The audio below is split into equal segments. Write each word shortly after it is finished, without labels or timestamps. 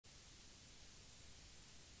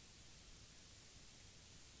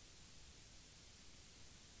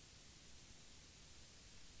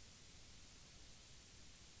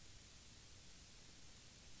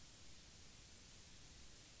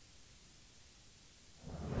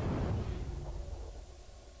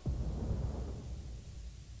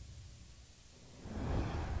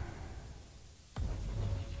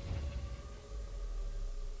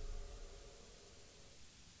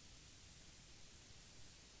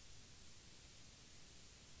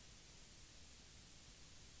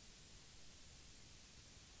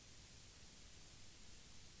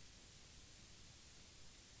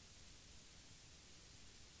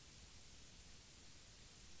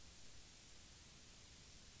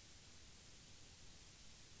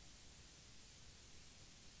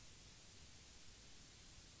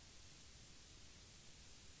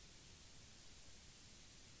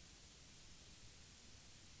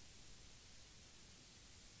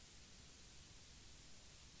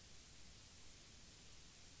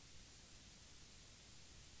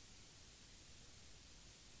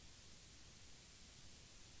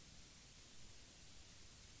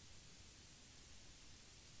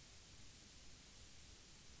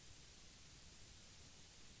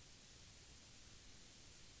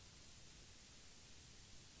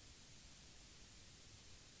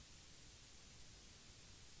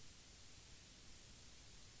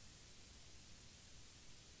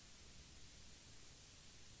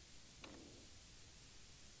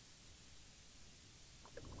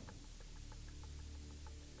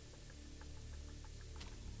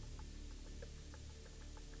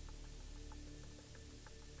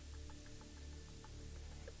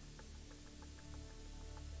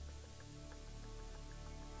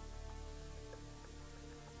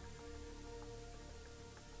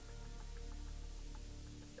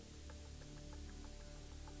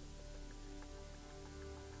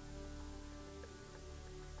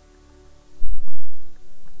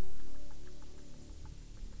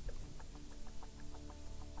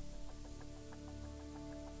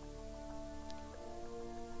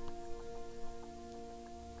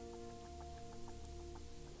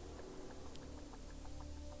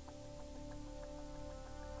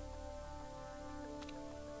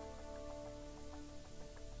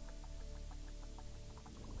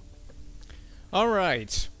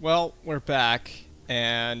Alright, well, we're back,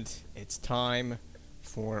 and it's time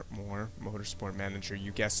for more Motorsport Manager.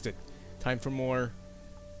 You guessed it. Time for more.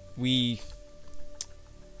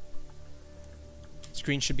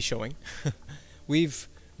 Screen should be showing. We've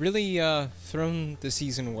really thrown the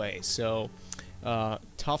season away, so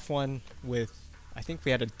tough one with, I think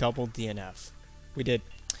we had a double DNF. We did.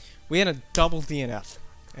 We had a double DNF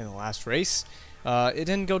in the last race. It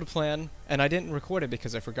didn't go to plan, and I didn't record it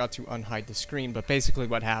because I forgot to unhide the screen, but basically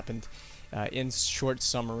what happened, in short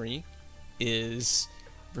summary, is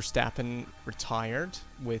Verstappen retired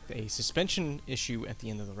with a suspension issue at the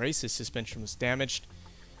end of the race. His suspension was damaged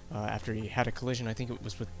after he had a collision. I think it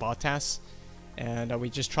was with Bottas, and we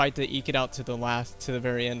just tried to eke it out to the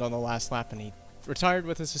very end on the last lap, and he retired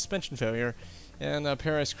with a suspension failure, and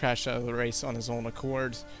Perez crashed out of the race on his own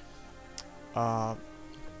accord.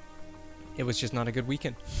 It was just not a good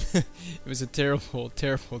weekend. It was a terrible,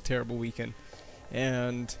 terrible, terrible weekend.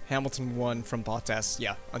 And Hamilton won from Bottas,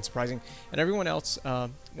 yeah, unsurprising. And everyone else,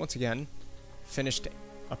 once again, finished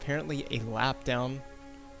apparently a lap down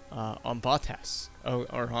on Bottas,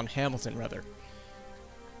 or on Hamilton, rather.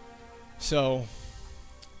 So,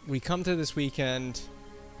 we come to this weekend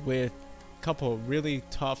with a couple of really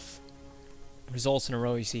tough results in a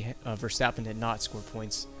row. You see, Verstappen did not score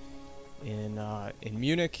points in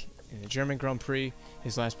Munich. In the German Grand Prix,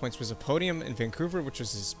 his last points was a podium in Vancouver, which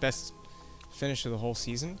was his best finish of the whole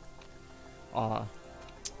season.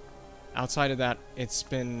 Outside of that, it's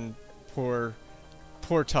been poor,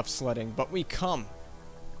 tough sledding. But we come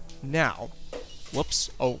now. Whoops.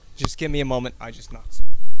 Oh, just give me a moment. I just knocked.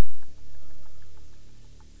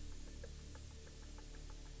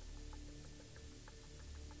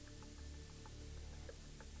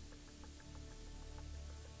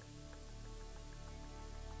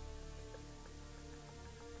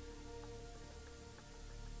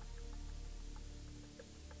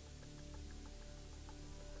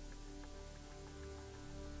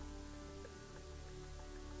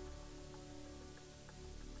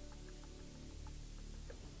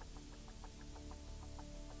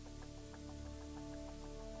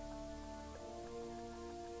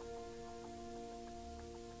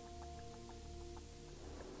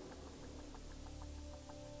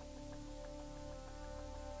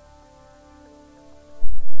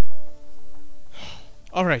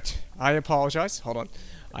 Alright, I apologize. Hold on.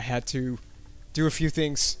 I had to do a few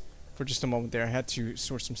things for just a moment there. I had to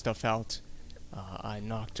sort some stuff out. I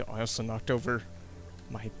also knocked over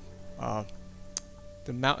my, the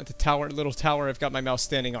little tower I've got my mouse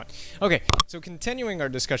standing on. Okay, so continuing our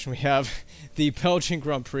discussion, we have the Belgian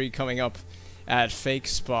Grand Prix coming up at Fake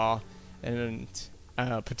Spa, and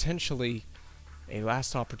potentially a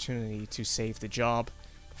last opportunity to save the job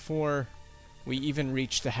before we even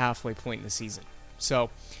reach the halfway point in the season.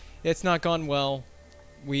 So, it's not gone well.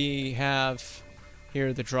 We have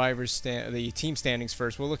here the team standings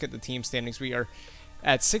first. We'll look at the team standings. We are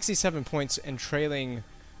at 67 points and trailing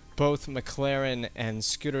both McLaren and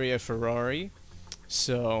Scuderia Ferrari.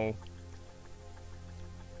 So,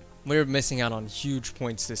 we're missing out on huge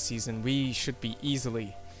points this season. We should be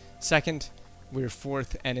easily second. We're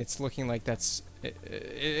fourth, and it's looking like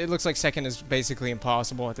it looks like second is basically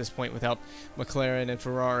impossible at this point without McLaren and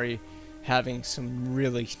Ferrari having some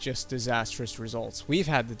really just disastrous results. We've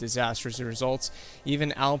had the disastrous results.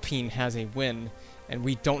 Even Alpine has a win, and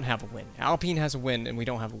we don't have a win. Alpine has a win, and we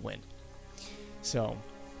don't have a win. So,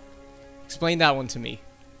 explain that one to me.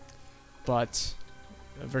 But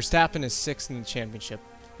Verstappen is 6th in the championship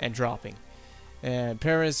and dropping. And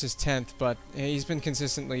Perez is 10th, but he's been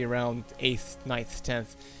consistently around 8th, 9th,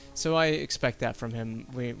 10th. So I expect that from him.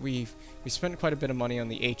 We spent quite a bit of money on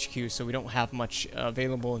the HQ, so we don't have much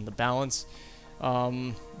available in the balance.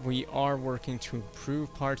 We are working to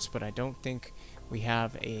improve parts, but I don't think we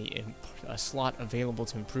have a slot available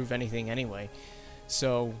to improve anything anyway.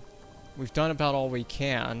 So we've done about all we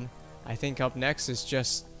can. I think up next is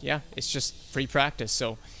just, yeah, it's just free practice.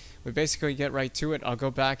 So we basically get right to it. I'll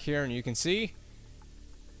go back here, and you can see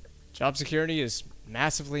job security is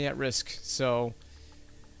massively at risk. So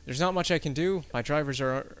there's not much I can do. My drivers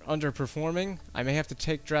are underperforming. I may have to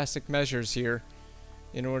take drastic measures here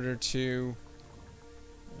in order to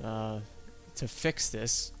fix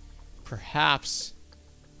this. Perhaps.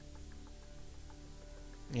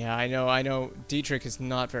 Yeah, I know. Dietrich is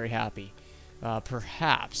not very happy.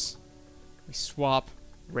 Perhaps we swap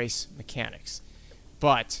race mechanics.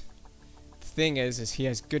 But the thing is he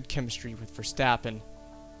has good chemistry with Verstappen,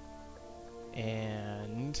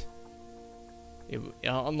 and it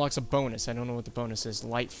unlocks a bonus. I don't know what the bonus is.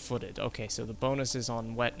 Light-footed. Okay, so the bonus is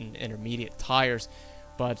on wet and intermediate tires,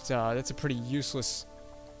 but that's a pretty useless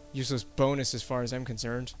useless bonus as far as I'm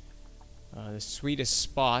concerned. The sweet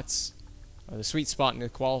spot in the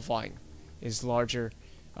qualifying is larger.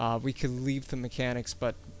 We could leave the mechanics,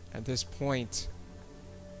 but at this point,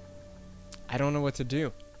 I don't know what to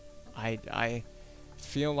do. I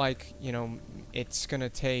feel like, you know, it's gonna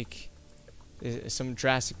take some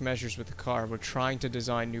drastic measures with the car. We're trying to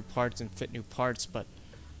design new parts and fit new parts, but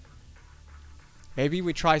maybe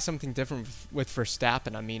we try something different with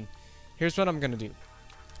Verstappen. I mean, here's what I'm gonna do.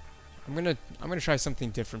 I'm gonna try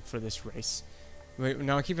something different for this race.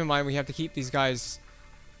 Now keep in mind we have to keep these guys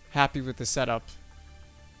happy with the setup.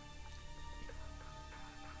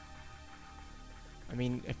 I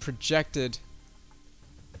mean, it projected.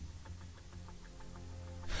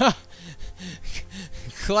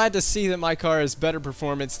 Glad to see that my car has better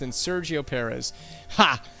performance than Sergio Perez.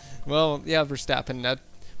 Ha! Well, yeah, Verstappen, that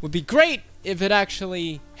would be great if it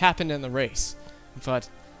actually happened in the race. But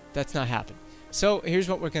that's not happened. So, here's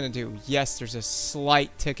what we're going to do. Yes, there's a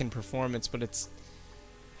slight tick in performance, but it's...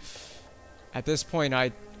 At this point,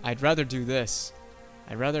 I'd rather do this.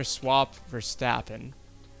 I'd rather swap Verstappen.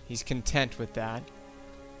 He's content with that.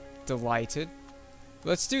 Delighted.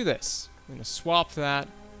 Let's do this. I'm going to swap that.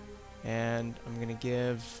 And I'm going to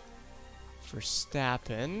give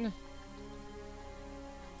Verstappen...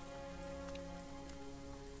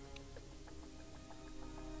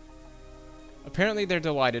 Apparently they're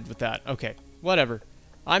delighted with that. Okay, whatever.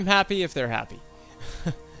 I'm happy if they're happy.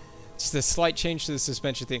 Just a slight change to the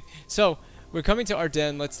suspension thing. So, we're coming to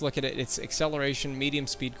Ardennes. Let's look at it. It's acceleration, medium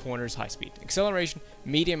speed, corners, high speed. Acceleration,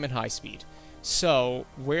 medium, and high speed. So,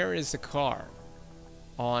 where is the car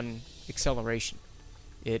on acceleration?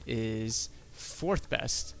 It is 4th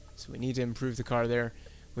best, so we need to improve the car there.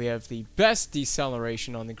 We have the best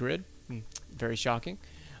deceleration on the grid. Very shocking.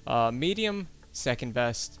 Medium, 2nd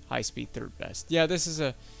best. High speed, 3rd best. Yeah, this is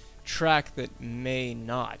a track that may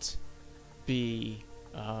not be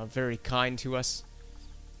very kind to us.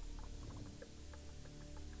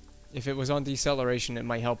 If it was on deceleration, it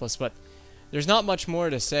might help us, but there's not much more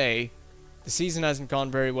to say. The season hasn't gone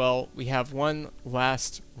very well. We have one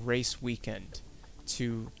last race weekend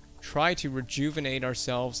to try to rejuvenate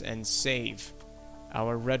ourselves and save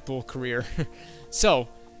our Red Bull career. So,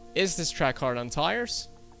 is this track hard on tires?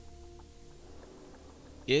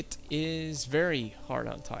 It is very hard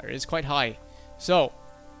on tires. It's quite high. So,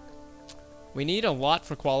 we need a lot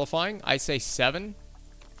for qualifying. I say 7.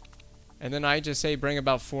 And then I just say bring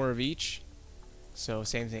about 4 of each. So,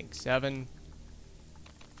 same thing. 7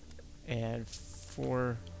 and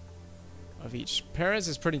 4 of each. Perez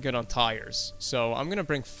is pretty good on tires. So, I'm going to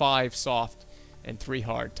bring 5 soft and 3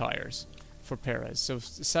 hard tires for Perez. So,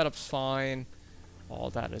 the setup's fine.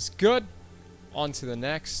 All that is good. On to the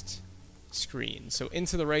next screen. So,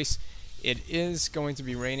 into the race. It is going to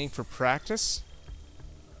be raining for practice.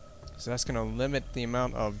 So, that's going to limit the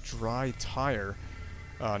amount of dry tire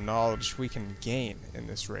knowledge we can gain in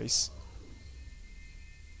this race.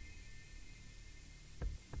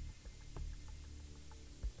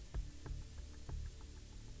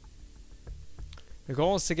 The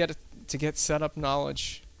goal is to get setup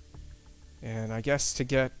knowledge, and I guess to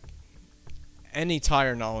get any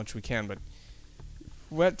tire knowledge we can, but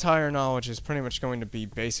wet tire knowledge is pretty much going to be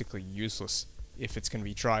basically useless if it's going to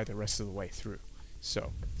be dry the rest of the way through.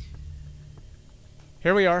 So,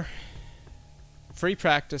 here we are. Free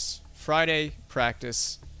practice, Friday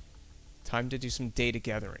practice. Time to do some data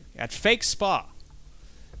gathering at Fake Spa.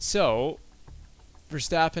 So,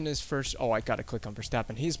 Verstappen is first. Oh, I gotta click on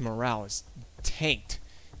Verstappen. His morale is tanked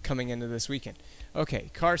coming into this weekend.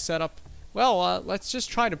 Okay, car setup. Well, let's just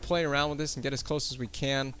try to play around with this and get as close as we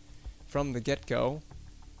can from the get-go.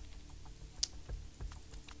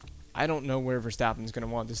 I don't know where Verstappen's gonna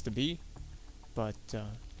want this to be, but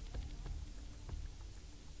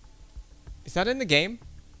is that in the game?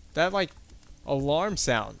 That, like, alarm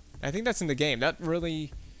sound. I think that's in the game. That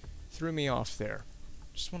really threw me off there.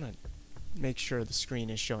 Just want to make sure the screen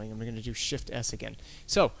is showing. I'm going to do Shift S again.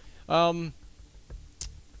 So,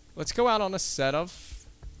 let's go out on a set of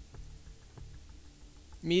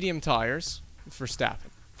medium tires for Verstappen.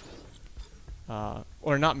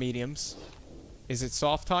 Or not mediums. Is it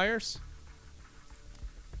soft tires?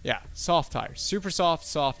 Yeah, soft tires. Super soft,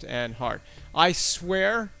 soft, and hard. I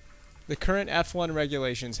swear the current F1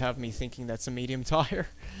 regulations have me thinking that's a medium tire.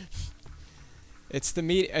 It's the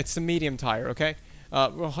medium tire, okay?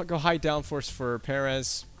 We'll go high downforce for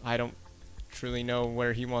Perez. I don't truly know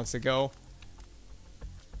where he wants to go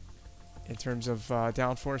in terms of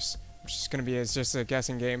downforce, which is going to be just a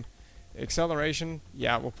guessing game. Acceleration,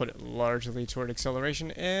 yeah, we'll put it largely toward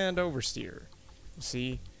acceleration, and oversteer. We'll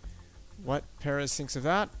see what Perez thinks of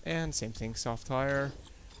that, and same thing, soft tire.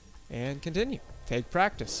 and continue. Take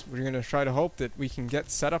practice. We're going to try to hope that we can get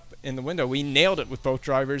set up in the window. We nailed it with both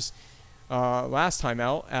drivers last time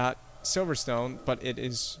out at Silverstone, but it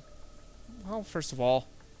is, well, first of all,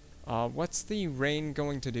 what's the rain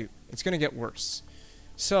going to do? It's going to get worse.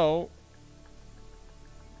 So,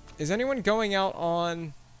 is anyone going out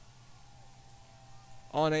on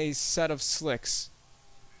a set of slicks?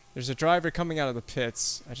 There's a driver coming out of the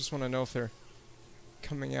pits. I just want to know if they're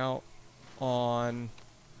coming out on...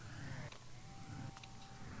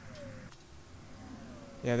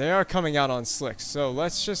 Yeah, they are coming out on slicks. So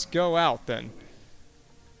let's just go out then.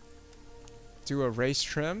 Do a race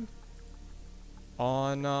trim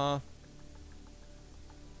on... we'll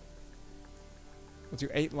do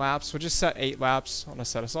 8 laps. We'll just set 8 laps on a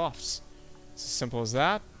set of softs. It's as simple as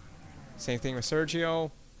that. Same thing with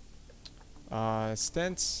Sergio.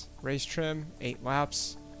 Stints, race trim, 8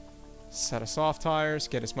 laps. Set of soft tires.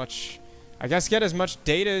 Get as much... I guess get as much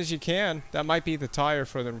data as you can. That might be the tire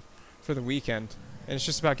for the weekend. And it's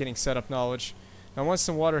just about getting setup knowledge. Now once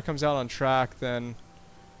the water comes out on track, then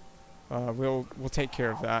we'll take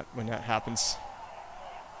care of that when that happens.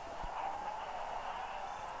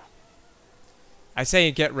 I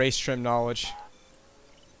say get race trim knowledge.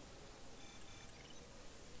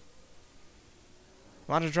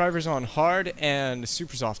 A lot of drivers on hard and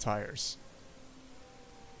super soft tires.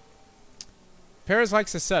 Perez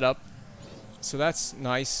likes the setup, so that's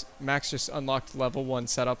nice. Max just unlocked level 1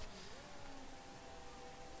 setup.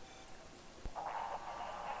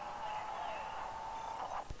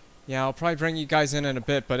 Yeah, I'll probably bring you guys in a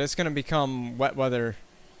bit, but it's going to become wet weather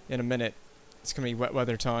in a minute. It's going to be wet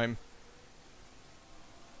weather time.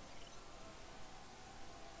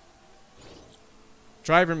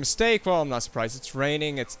 Driver mistake, well, I'm not surprised. It's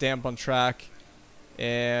raining, it's damp on track.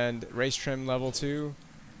 And race trim level 2.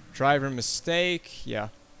 Driver mistake, yeah.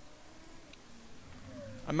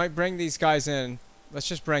 I might bring these guys in. Let's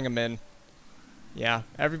just bring them in. Yeah,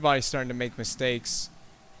 everybody's starting to make mistakes.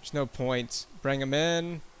 There's no point. Bring them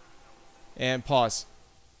in. And pause.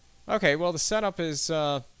 Okay, well, the setup is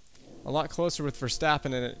a lot closer with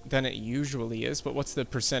Verstappen than it usually is. But what's the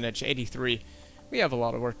percentage? 83. We have a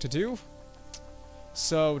lot of work to do.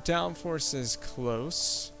 So, downforce is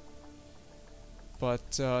close.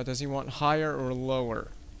 But does he want higher or lower?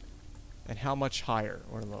 And how much higher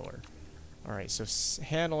or lower? Alright, so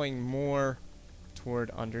handling more toward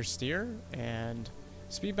understeer. And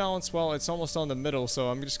speed balance, well, it's almost on the middle, so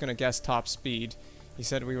I'm just going to guess top speed. He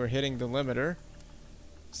said we were hitting the limiter.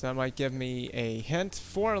 So that might give me a hint.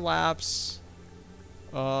 4 laps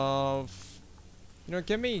of... You know,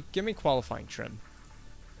 give me qualifying trim.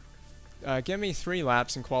 Give me 3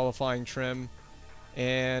 laps in qualifying trim.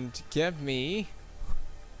 And give me...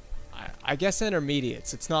 I guess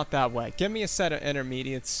intermediates. It's not that wet. Give me a set of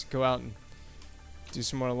intermediates. Go out and do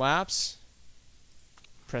some more laps.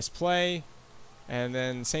 Press play. And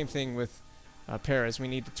then same thing with Perez. We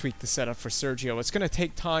need to tweak the setup for Sergio. It's going to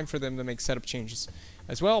take time for them to make setup changes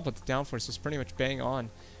as well, but the downforce is pretty much bang on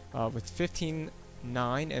with 15.9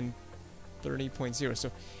 and 30.0.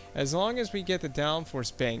 So as long as we get the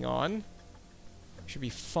downforce bang on, should be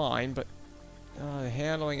fine, but the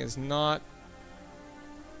handling is not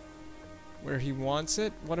where he wants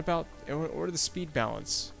it. What about or the speed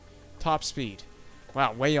balance? Top speed.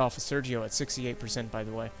 Wow, way off of Sergio at 68%, by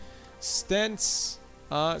the way. Stints,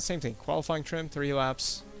 same thing. Qualifying trim, 3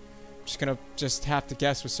 laps. Just gonna have to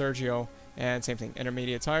guess with Sergio, and same thing.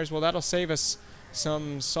 Intermediate tires. Well, that'll save us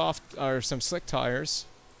some some slick tires.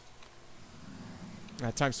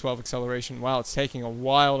 Times 12 acceleration. Wow, it's taking a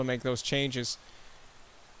while to make those changes.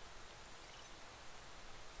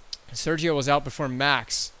 Sergio was out before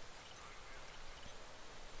Max.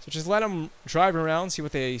 So just let them drive around, see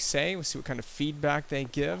what they say. We'll see what kind of feedback they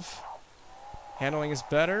give. Handling is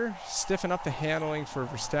better. Stiffen up the handling for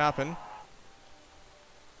Verstappen.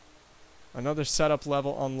 Another setup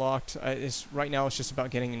level unlocked. Right now it's just about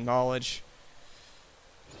getting knowledge.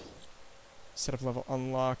 Setup level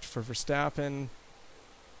unlocked for Verstappen.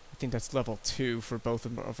 I think that's level 2 for both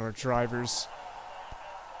of our drivers.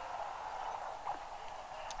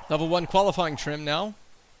 Level 1 qualifying trim now.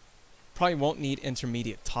 Probably won't need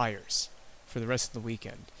intermediate tires for the rest of the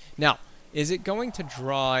weekend. Now, is it going to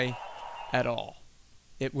dry at all?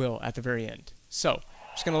 It will at the very end. So, I'm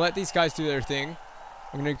just going to let these guys do their thing.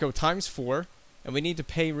 I'm going to go times 4, and we need to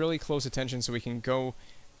pay really close attention so we can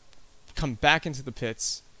come back into the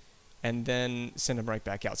pits and then send them right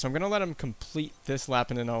back out. So I'm going to let them complete this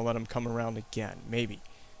lap, and then I'll let them come around again, maybe.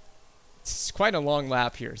 It's quite a long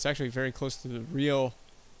lap here. It's actually very close to the real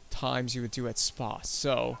times you would do at Spa.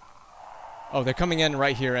 So, oh, they're coming in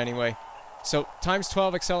right here anyway. So times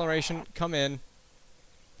 12 acceleration, come in.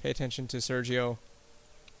 Pay attention to Sergio.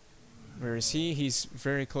 Where is he? He's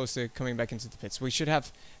very close to coming back into the pits. We should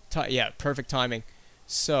have, yeah, perfect timing.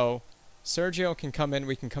 So, Sergio can come in,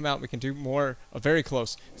 we can come out, we can do more, very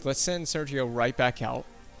close. So let's send Sergio right back out.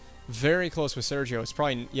 Very close with Sergio. It's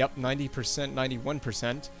probably, yep, 90%,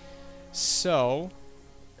 91%. So,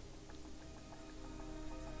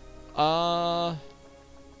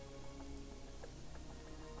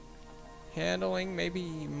 handling maybe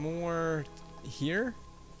more here,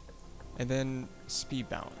 and then speed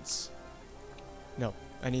balance. No,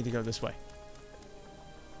 I need to go this way.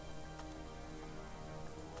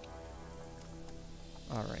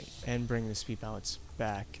 Alright, and bring the speed balance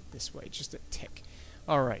back this way, just a tick.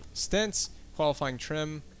 Alright, stints, qualifying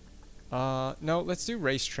trim. No, let's do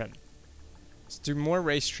race trim. Let's do more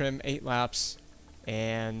race trim, 8 laps,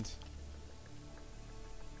 and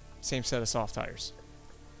same set of soft tires.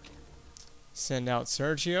 Send out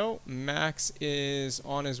Sergio. Max is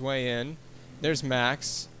on his way in. There's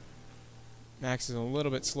Max. Max is a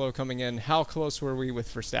little bit slow coming in. How close were we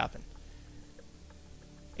with Verstappen?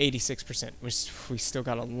 86%. We still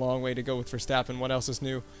got a long way to go with Verstappen. What else is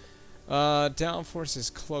new? Downforce is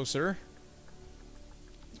closer.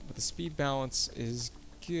 But the speed balance is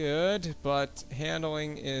good. But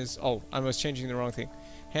handling is... Oh, I was changing the wrong thing.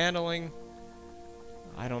 Handling.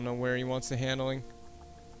 I don't know where he wants the handling.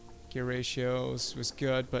 Gear ratios was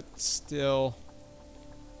good, but still...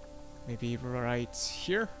 Maybe right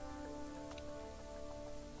here.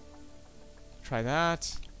 Try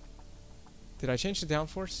that. Did I change the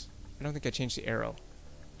downforce? I don't think I changed the arrow.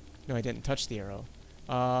 No, I didn't touch the arrow.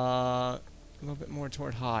 A little bit more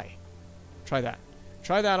toward high. Try that.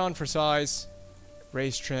 Try that on for size.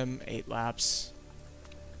 Race trim, 8 laps.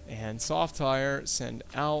 And soft tire, send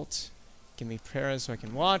out. Give me Perez so I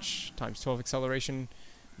can watch. Times 12 acceleration.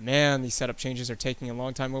 Man, these setup changes are taking a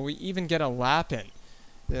long time. Will we even get a lap in?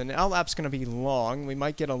 The outlap's going to be long. We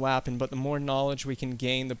might get a lap in, but the more knowledge we can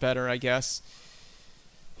gain, the better, I guess.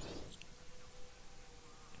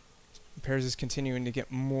 Perez is continuing to get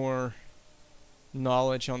more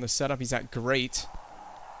knowledge on the setup. He's at great.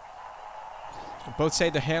 Both say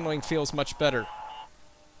the handling feels much better.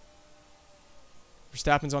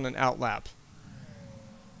 Verstappen's on an outlap.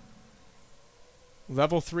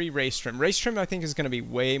 Level 3 race trim. Race trim, I think, is going to be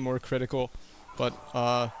way more critical, but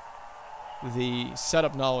the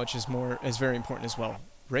setup knowledge is very important as well.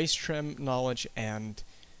 Race trim knowledge and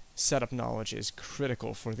setup knowledge is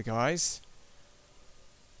critical for the guys.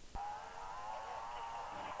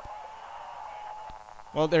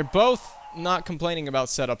 Well, they're both not complaining about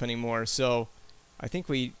setup anymore, so I think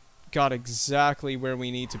we got exactly where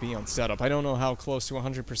we need to be on setup. I don't know how close to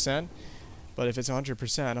 100%, but if it's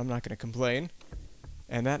 100%, I'm not going to complain.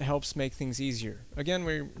 And that helps make things easier. Again,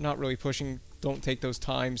 we're not really pushing. Don't take those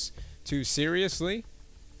times too seriously.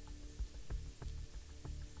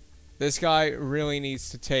 This guy really needs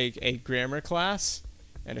to take a grammar class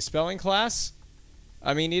and a spelling class.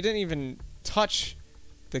 I mean, he didn't even touch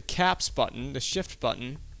the caps button, the shift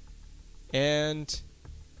button, and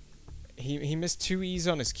he missed 2 E's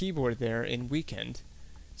on his keyboard there in weekend.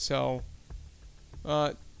 So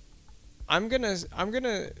I'm gonna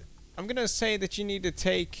say that you need to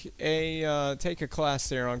take a class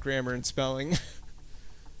there on grammar and spelling.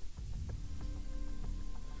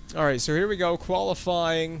 All right, so here we go.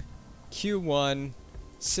 Qualifying Q1,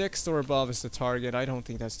 6th or above is the target. I don't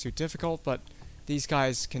think that's too difficult, but these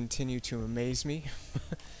guys continue to amaze me.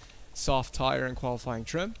 Soft tire and qualifying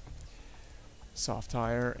trim. Soft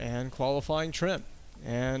tire and qualifying trim.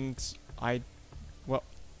 And well,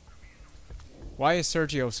 why is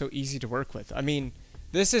Sergio so easy to work with? I mean,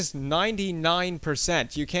 this is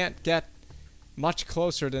 99%. You can't get much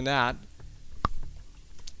closer than that.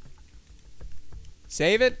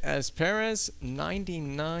 Save it as Perez,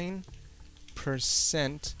 99%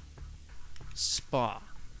 Spa.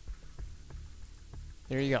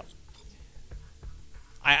 There you go.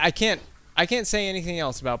 I can't say anything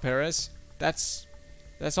else about Perez. That's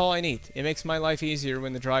all I need. It makes my life easier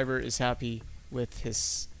when the driver is happy with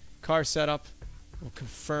his car setup. We'll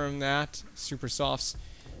confirm that. Super softs.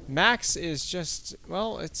 Max is just,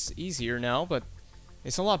 well, it's easier now, but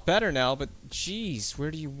it's a lot better now, but geez,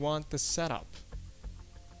 where do you want the setup?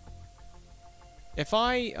 If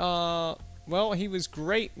well, he was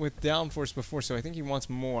great with downforce before, so I think he wants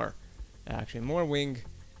more. Actually, more wing,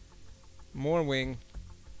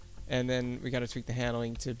 and then we got to tweak the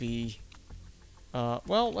handling to be,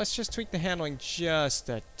 well, let's just tweak the handling just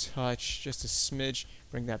a touch, just a smidge,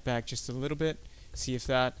 bring that back just a little bit, see if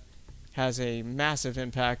that has a massive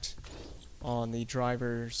impact on the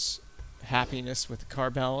driver's happiness with the car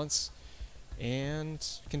balance, and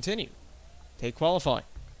continue. Take qualifying.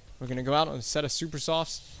 We're going to go out on a set of super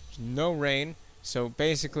softs. There's no rain. So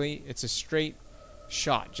basically, it's a straight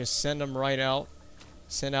shot. Just send them right out.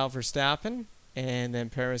 Send out Verstappen. And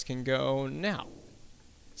then Perez can go now.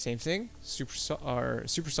 Same thing. Super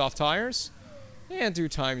soft tires. And do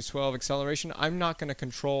times 12 acceleration. I'm not going to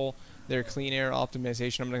control their clean air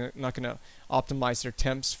optimization. I'm not going to optimize their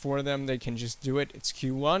temps for them. They can just do it. It's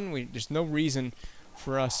Q1. There's no reason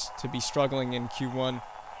for us to be struggling in Q1.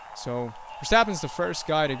 So Verstappen's the first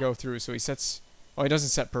guy to go through. So he sets... Oh, he doesn't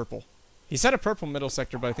set purple. He set a purple middle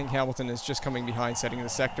sector, but I think Hamilton is just coming behind setting the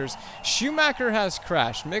sectors. Schumacher has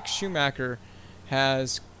crashed. Mick Schumacher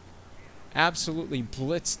has absolutely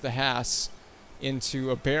blitzed the Haas into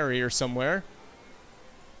a barrier somewhere.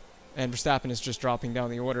 And Verstappen is just dropping down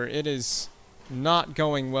the order. It is not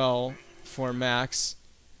going well for Max.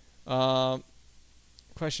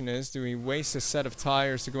 Question is, do we waste a set of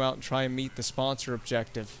tires to go out and try and meet the sponsor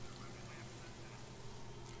objective?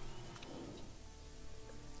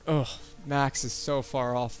 Ugh, Max is so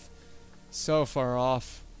far off. So far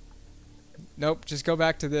off. Nope, just go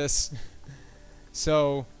back to this.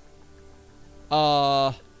 So,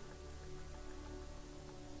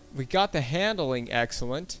 we got the handling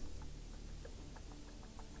excellent.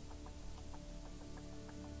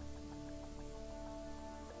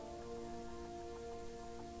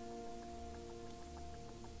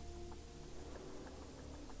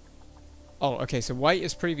 Oh, okay, so white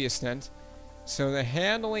is previous stint. So the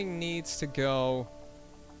handling needs to go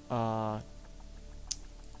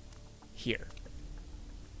here.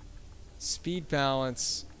 Speed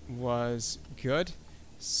balance was good.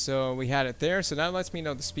 So we had it there. So that lets me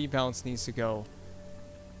know the speed balance needs to go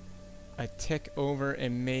a tick over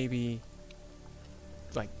and maybe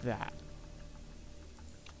like that.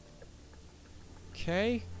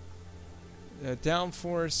 Okay. The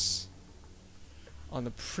downforce on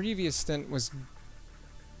the previous stint was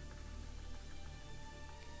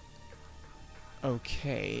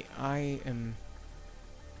okay. It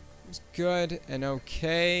was good and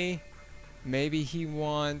okay. Maybe he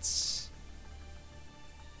wants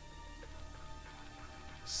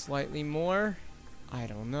slightly more. I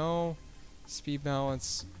don't know. Speed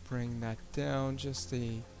balance, bring that down just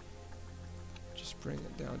bring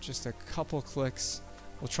it down just a couple clicks.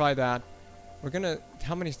 We'll try that. We're gonna,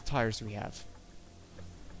 how many tires do we have?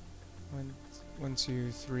 1,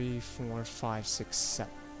 2, 3, 4, 5, 6,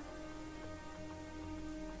 7.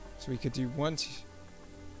 So we could do 1, 2.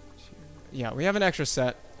 Yeah, we have an extra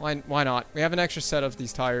set. Why not? We have an extra set of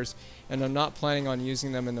these tires, and I'm not planning on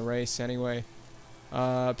using them in the race anyway.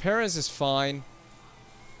 Perez is fine.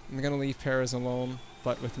 I'm going to leave Perez alone,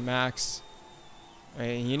 but with Max,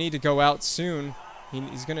 you need to go out soon.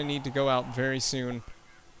 He's going to need to go out very soon.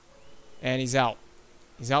 And he's out.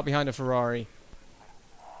 He's out behind a Ferrari.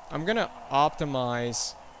 I'm going to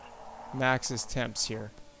optimize Max's temps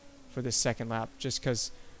here for this second lap, just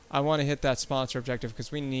because I want to hit that sponsor objective,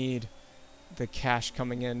 because we need the cash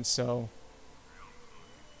coming in. So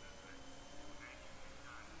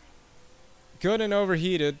good and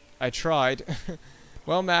overheated. I tried.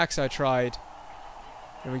 Well, Max, I tried.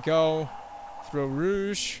 Here we go. Throw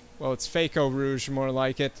Rouge. Well, it's Fake-O Rouge, more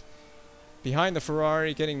like it. Behind the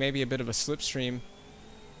Ferrari, getting maybe a bit of a slipstream.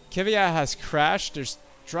 Kvyat has crashed. There's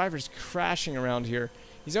drivers crashing around here.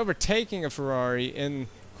 He's overtaking a Ferrari in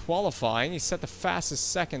qualifying. He set the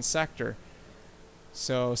fastest second sector.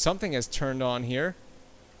 So something has turned on here.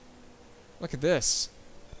 Look at this.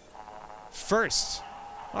 First.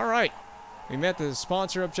 All right. We met the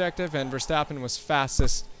sponsor objective, and Verstappen was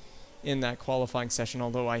fastest in that qualifying session,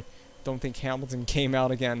 although I don't think Hamilton came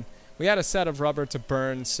out again. We had a set of rubber to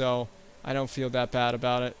burn, so I don't feel that bad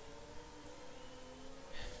about it.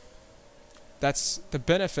 That's the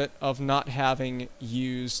benefit of not having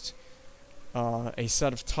used a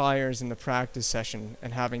set of tires in the practice session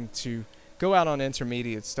and having to go out on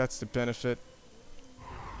intermediates. That's the benefit.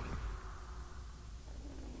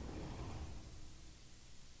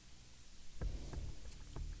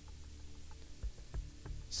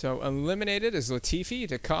 So eliminated is Latifi,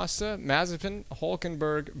 DaCosta, Mazepin,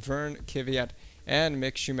 Hulkenberg, Verne, Kvyat, and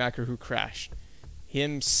Mick Schumacher, who crashed.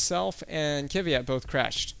 Himself and Kvyat both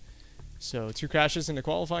crashed. So 2 crashes in the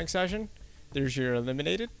qualifying session. There's your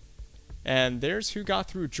eliminated. And there's who got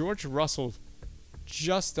through. George Russell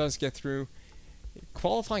just does get through,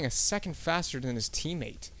 qualifying a second faster than his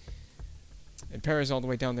teammate. And Perez all the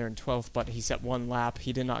way down there in 12th, but he set 1 lap.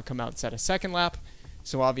 He did not come out and set a second lap.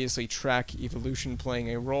 So obviously track evolution playing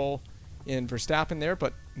a role in Verstappen there,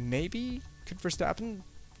 but maybe could Verstappen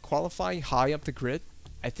qualify high up the grid?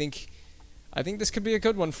 I think this could be a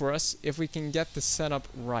good one for us if we can get the setup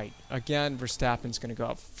right. Again, Verstappen's going to go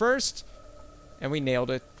up first, and we nailed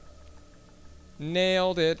it.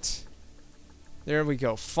 Nailed it. There we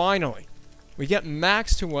go. Finally. We get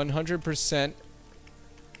max to 100%.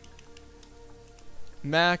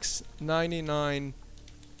 Max 99%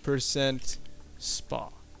 spa.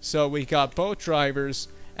 So we got both drivers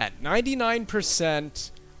at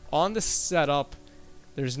 99% on the setup.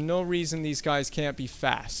 There's no reason these guys can't be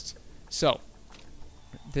fast. So,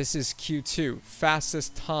 this is Q2.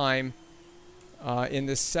 Fastest time in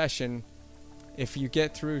this session. If you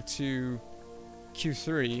get through to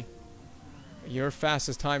Q3, your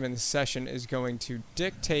fastest time in this session is going to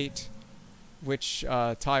dictate which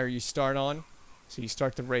tire you start on. So you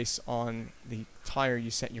start the race on the tire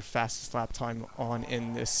you set your fastest lap time on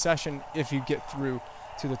in this session if you get through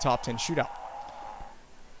to the top 10 shootout.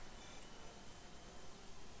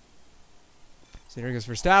 So here goes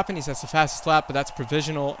Verstappen. He sets the fastest lap, but that's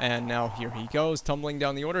provisional. And now here he goes, tumbling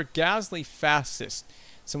down the order. Gasly fastest.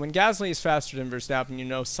 So when Gasly is faster than Verstappen, you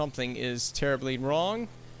know something is terribly wrong.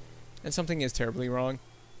 And something is terribly wrong.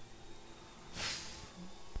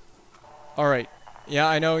 Alright. Yeah,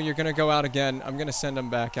 I know you're going to go out again. I'm going to send him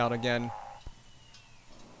back out again.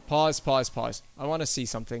 Pause, pause, pause. I want to see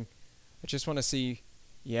something. I just want to see...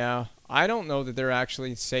 Yeah, I don't know that they're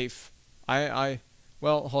actually safe. Well,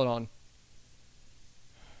 hold on.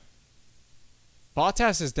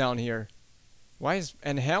 Bottas is down here.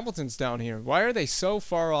 And Hamilton's down here. Why are they so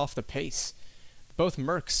far off the pace? Both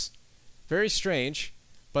Mercs. Very strange,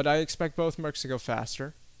 but I expect both Mercs to go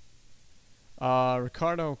faster.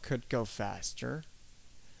 Ricciardo could go faster.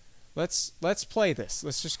 Let's play this.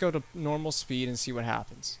 Let's just go to normal speed and see what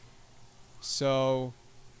happens. So,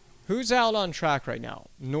 who's out on track right now?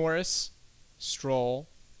 Norris, Stroll,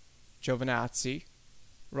 Giovinazzi,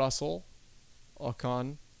 Russell,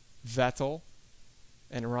 Ocon, Vettel,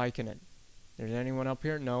 and Raikkonen. There's anyone up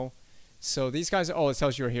here? No. So these guys, oh, it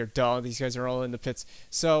tells you right here. Duh, these guys are all in the pits.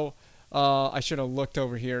 So I should have looked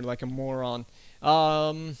over here like a moron.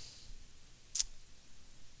 Are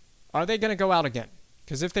they going to go out again?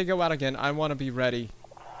 Because if they go out again, I want to be ready.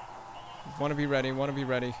 Want to be ready, want to be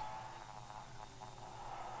ready.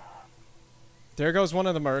 There goes one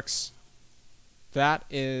of the Mercs. That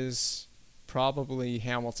is probably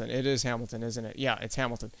Hamilton. It is Hamilton, isn't it? Yeah, it's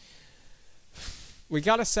Hamilton. We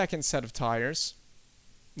got a second set of tires.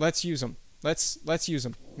 Let's use them. Let's use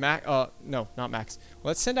them. No, not Max.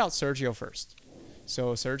 Let's send out Sergio first.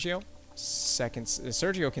 So Sergio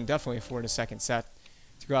can definitely afford a second set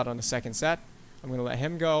to go out on the second set. I'm going to let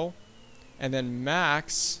him go. And then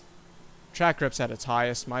Max, track grip's at its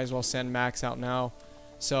highest. Might as well send Max out now.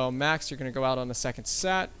 So Max, you're going to go out on the second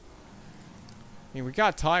set. I mean, we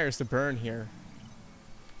got tires to burn here.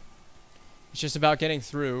 It's just about getting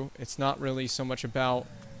through. It's not really so much about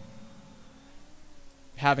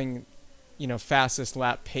having, you know, fastest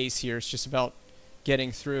lap pace here. It's just about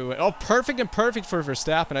getting through. Oh, perfect and perfect for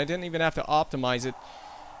Verstappen. I didn't even have to optimize it.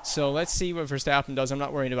 So let's see what Verstappen does. I'm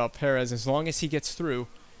not worried about Perez. As long as he gets through,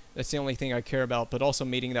 that's the only thing I care about. But also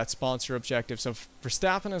meeting that sponsor objective. So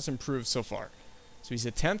Verstappen has improved so far. So he's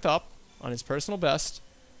a 10th up on his personal best.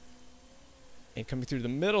 And coming through the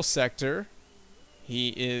middle sector,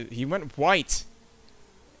 he went white,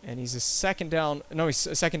 and he's a second down. No, he's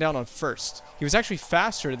a second down on first. He was actually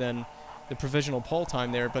faster than the provisional pole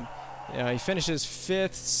time there, but he finishes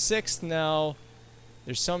 5th, 6th now.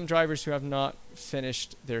 There's some drivers who have not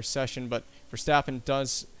finished their session, but Verstappen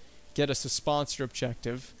does get us a sponsor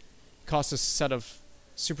objective. Cost us a set of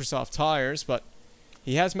super soft tires, but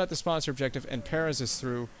he has met the sponsor objective, and Perez is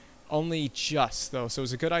through only just, though. So it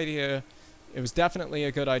was a good idea. It was definitely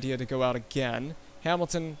a good idea to go out again.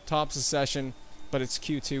 Hamilton tops the session, but it's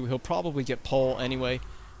Q2. He'll probably get pole anyway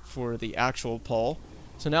for the actual pole.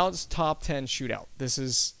 So now it's top 10 shootout. This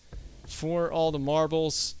is for all the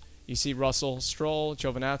marbles. You see Russell, Stroll,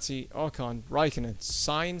 Giovinazzi, Ocon, Raikkonen,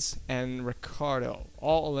 Sainz, and Ricciardo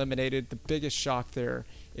all eliminated. The biggest shock there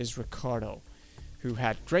is Ricciardo, who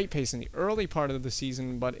had great pace in the early part of the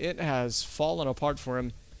season, but it has fallen apart for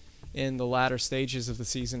him in the latter stages of the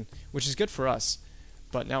season, which is good for us.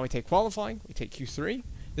 But now we take qualifying, we take Q3.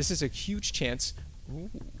 This is a huge chance. Ooh.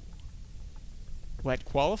 Wet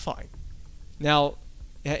qualifying. Now,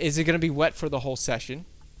 is it going to be wet for the whole session?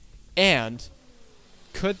 And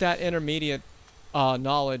could that intermediate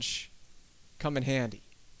knowledge come in handy?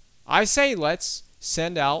 I say let's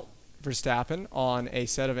send out Verstappen on a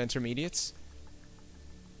set of intermediates.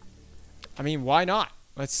 I mean, why not?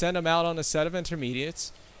 Let's send him out on a set of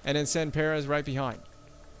intermediates and then send Perez right behind.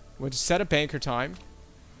 We'll just set a banker time.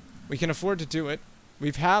 We can afford to do it.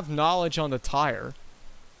 We have knowledge on the tire.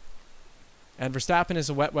 And Verstappen is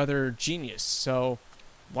a wet weather genius, so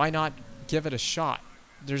why not give it a shot?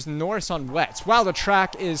 There's Norris on wets. Wow, the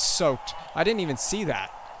track is soaked. I didn't even see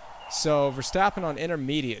that. So Verstappen on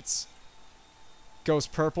intermediates goes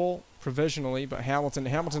purple provisionally, but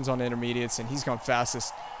Hamilton's on intermediates, and he's gone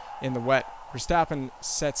fastest in the wet. Verstappen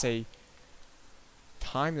sets a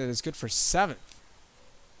time that is good for 7th.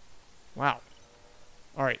 Wow.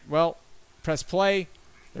 All right, well, press play.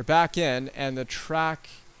 They're back in, and the track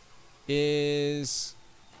is...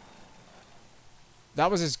 That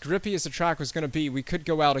was as grippy as the track was going to be. We could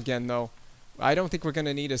go out again, though. I don't think we're going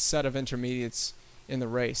to need a set of intermediates in the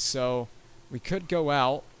race, so we could go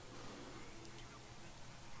out.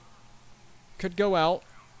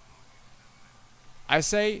 I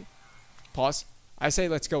say, pause. I say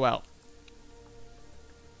let's go out.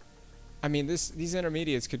 I mean, these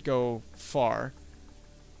intermediates could go far.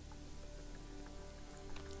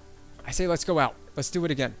 I say let's go out. Let's do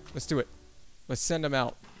it again. Let's do it. Let's send them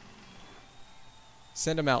out.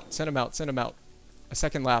 Send them out. Send them out. Send them out. A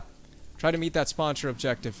second lap. Try to meet that sponsor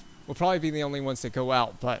objective. We'll probably be the only ones that go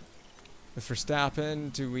out, but with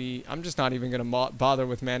Verstappen, I'm just not even going to bother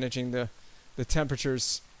with managing the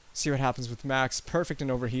temperatures. See what happens with Max. Perfect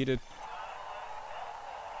and overheated.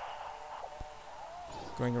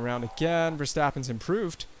 Going around again. Verstappen's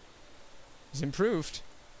improved. He's improved.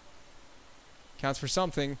 Counts for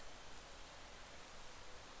something.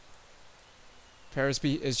 Perez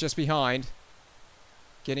is just behind.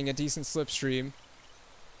 Getting a decent slipstream.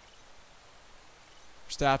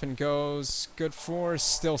 Verstappen goes good for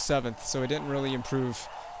still 7th, so it didn't really improve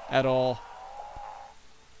at all.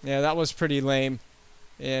 Yeah, that was pretty lame.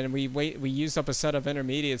 And we used up a set of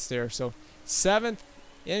intermediates there. So 7th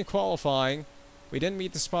in qualifying. We didn't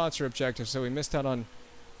meet the sponsor objective, so we missed out on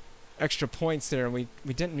extra points there. And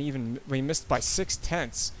we missed by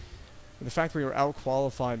 6/10. The fact we were out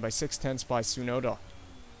qualified by 6/10 by Tsunoda.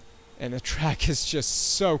 And the track is just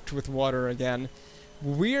soaked with water again.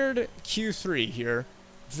 Weird Q3 here.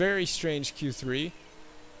 Very strange Q3.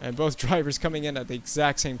 And both drivers coming in at the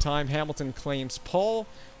exact same time. Hamilton claims pole.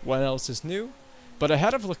 What else is new? But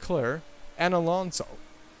ahead of Leclerc and Alonso.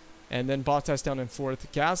 And then Bottas down in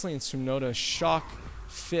 4th. Gasly and Tsunoda shock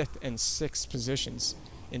 5th and 6th positions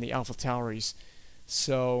in the AlphaTauris.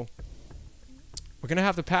 So we're going to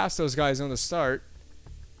have to pass those guys on the start.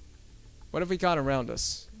 What have we got around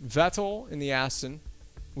us? Vettel in the Aston,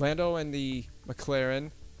 Lando in the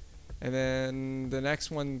McLaren, and then the next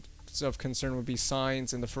one of concern would be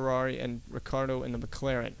Sainz in the Ferrari and Ricciardo in the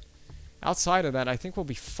McLaren. Outside of that, I think we'll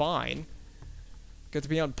be fine. Good to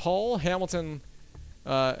be on pole. Hamilton,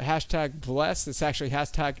 hashtag blessed. It's actually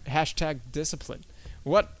hashtag discipline.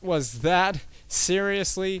 What was that?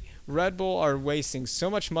 Seriously? Red Bull are wasting so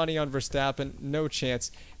much money on Verstappen. No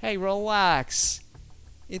chance. Hey, relax.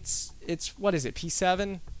 It's what is it,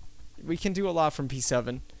 P7? We can do a lot from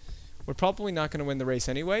P7. We're probably not going to win the race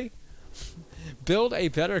anyway. Build a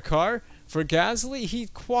better car. For Gasly, he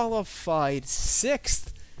qualified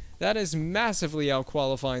 6th. That is massively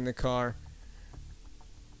out-qualifying the car.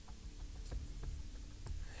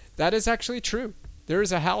 That is actually true. There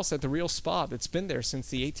is a house at the real Spa that's been there since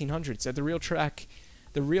the 1800s. At the real track,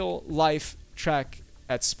 the real life track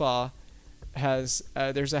at Spa has,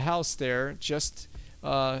 there's a house there just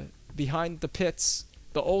behind the pits,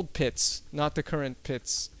 the old pits, not the current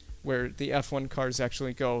pits where the F1 cars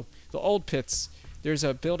actually go. The old pits, there's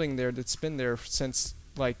a building there that's been there since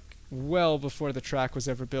like well before the track was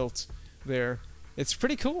ever built there. It's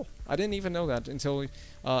pretty cool. I didn't even know that until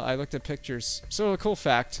I looked at pictures. So a cool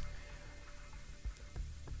fact.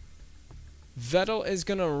 Vettel is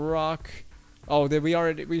gonna rock. Oh,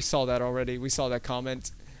 we saw that already. We saw that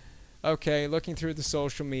comment. Okay, looking through the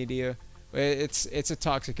social media. It's a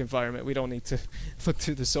toxic environment. We don't need to look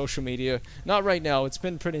through the social media. Not right now. It's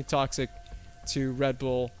been pretty toxic to Red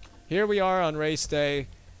Bull. Here we are on race day.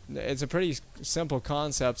 It's a pretty simple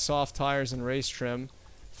concept. Soft tires and race trim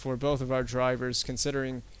for both of our drivers,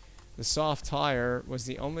 considering the soft tire was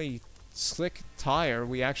the only slick tire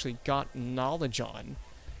we actually got knowledge on.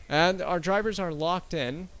 And our drivers are locked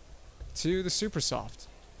in to the super soft.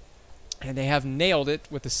 And they have nailed it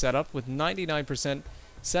with the setup with 99%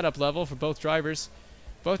 setup level for both drivers.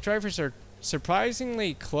 Both drivers are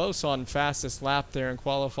surprisingly close on fastest lap there in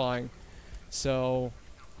qualifying. So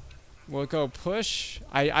we'll go push.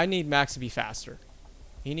 I need Max to be faster.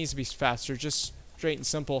 He needs to be faster, just straight and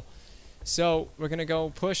simple. So we're going to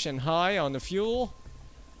go push and high on the fuel.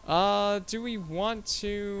 Do we want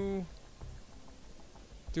to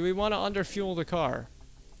underfuel the car?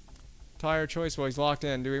 Tire choice, well, he's locked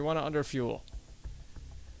in. Do we want to underfuel?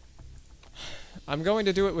 I'm going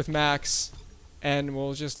to do it with Max, and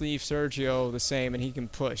we'll just leave Sergio the same, and he can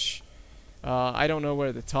push. I don't know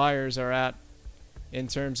where the tires are at. in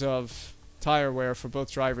terms of tire wear for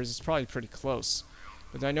both drivers. It's probably pretty close.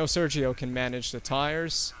 But I know Sergio can manage the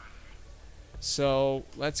tires. So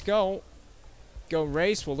let's go. Go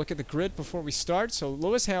race. We'll look at the grid before we start. So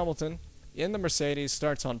Lewis Hamilton in the Mercedes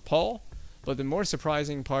starts on pole. But the more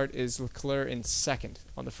surprising part is Leclerc in second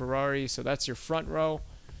on the Ferrari. So that's your front row.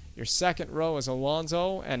 Your second row is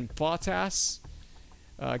Alonso and Bottas.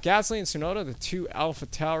 Gasly and Tsunoda, the two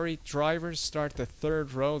AlphaTauri drivers, start the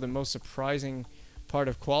third row, the most surprising part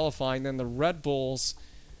of qualifying. Then the Red Bulls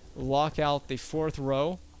lock out the fourth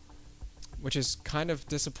row, which is kind of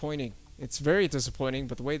disappointing. It's very disappointing,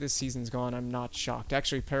 but the way this season's gone, I'm not shocked.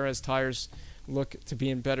 Actually, Perez tires look to be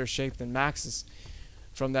in better shape than Max's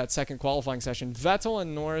from that second qualifying session. Vettel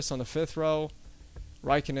and Norris on the fifth row.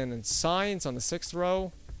 Raikkonen and Sainz on the sixth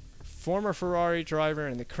row. Former Ferrari driver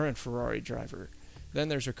and the current Ferrari driver. Then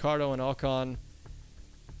there's Ricciardo and Ocon,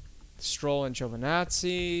 Stroll and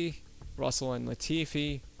Giovinazzi, Russell and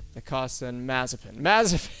Latifi, Acosta and Mazepin.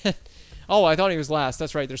 Mazepin! Oh, I thought he was last.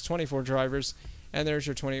 That's right, there's 24 drivers. And there's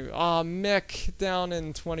your 20... Oh, Mick down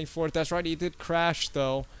in 24th. That's right, he did crash,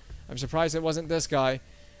 though. I'm surprised it wasn't this guy.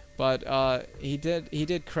 But he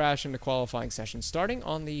did crash in the qualifying session. Starting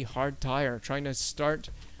on the hard tire. Trying to start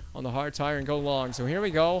on the hard tire and go long. So here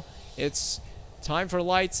we go. It's time for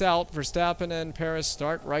lights out. Verstappen and Perez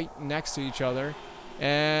start right next to each other.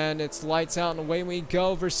 And it's lights out and away we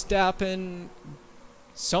go. Verstappen.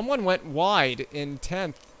 Someone went wide in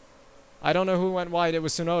 10th. I don't know who went wide. It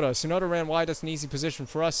was Tsunoda. Tsunoda ran wide. That's an easy position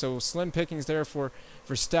for us. So slim pickings there for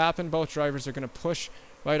Verstappen. Both drivers are going to push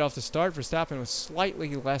right off the start. Verstappen with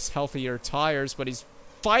slightly less healthier tires, but he's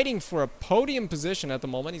fighting for a podium position at the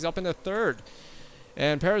moment. He's up in the third.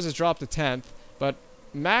 And Perez has dropped to 10th. But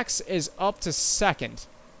Max is up to second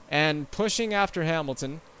and pushing after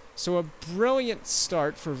Hamilton. So a brilliant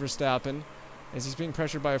start for Verstappen as he's being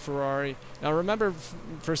pressured by a Ferrari. Now remember,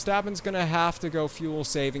 Verstappen's going to have to go fuel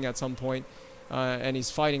saving at some point, and he's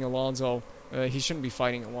fighting Alonso. He shouldn't be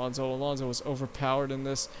fighting Alonso. Alonso was overpowered in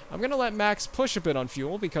this. I'm going to let Max push a bit on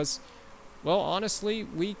fuel because, well, honestly,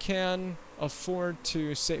 we can afford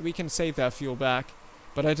to we can save that fuel back,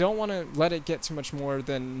 but I don't want to let it get too much more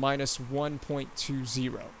than minus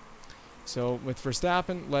 1.20. So with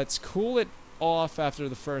Verstappen, let's cool it off after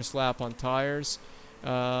the first lap on tires.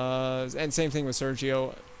 And same thing with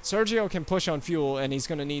Sergio. Sergio can push on fuel, and he's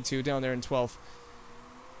going to need to down there in 12th.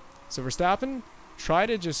 So Verstappen, try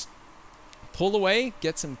to just pull away,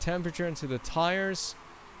 get some temperature into the tires,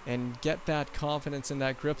 and get that confidence and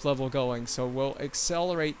that grip level going. So we'll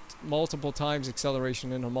accelerate multiple times,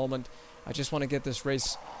 acceleration in a moment. I just want to get this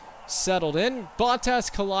race settled in.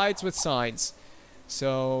 Bottas collides with Sainz.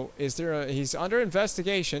 So he's under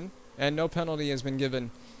investigation, and no penalty has been given.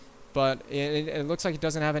 But it looks like he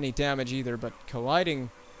doesn't have any damage either. But colliding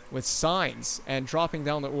with Sainz and dropping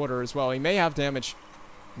down the order as well. He may have damage.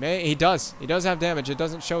 He does. He does have damage. It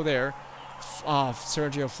doesn't show there.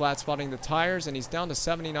 Sergio flat spotting the tires, and he's down to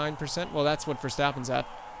 79%. Well, that's what Verstappen's at.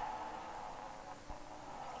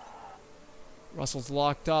 Russell's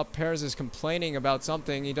locked up. Perez is complaining about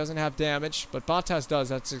something. He doesn't have damage, but Bottas does.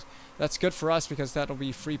 That's good for us because that'll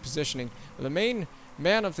be free positioning. But the main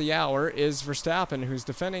man of the hour is Verstappen, who's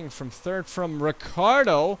defending from third from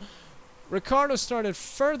Ricciardo. Ricciardo started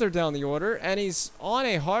further down the order, and he's on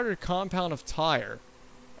a harder compound of tire.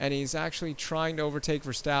 And he's actually trying to overtake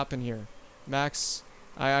Verstappen here. Max,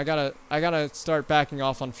 I gotta start backing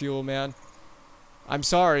off on fuel, man. I'm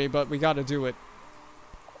sorry, but we gotta do it.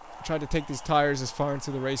 Try to take these tires as far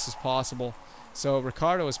into the race as possible. So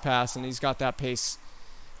Ricciardo is passed, and he's got that pace,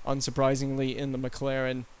 unsurprisingly, in the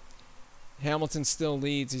McLaren. Hamilton still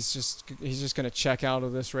leads. He's just going to check out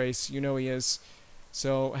of this race. You know he is.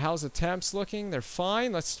 So how's the temps looking? They're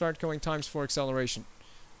fine. Let's start going times 4 acceleration.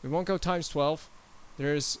 We won't go times 12.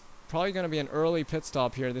 There's probably going to be an early pit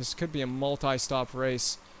stop here. This could be a multi-stop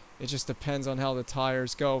race. It just depends on how the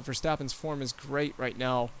tires go. Verstappen's form is great right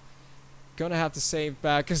now. Going to have to save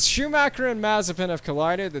back because Schumacher and Mazepin have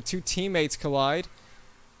collided. The two teammates collide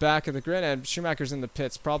back of the grid, and Schumacher's in the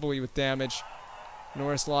pits, probably with damage.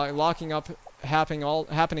 Norris locking up, happening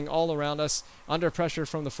all around us. Under pressure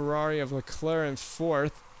from the Ferrari of Leclerc in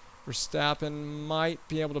fourth. Verstappen might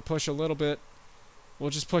be able to push a little bit.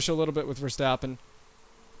 We'll just push a little bit with Verstappen.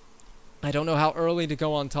 I don't know how early to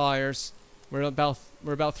go on tires. We're about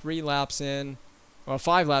 3 laps in. Well,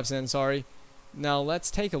 5 laps in, sorry. Now let's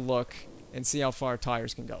take a look and see how far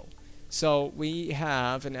tires can go. So we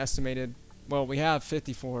have an estimated, well, we have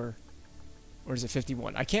 54, or is it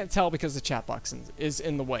 51? I can't tell because the chat box is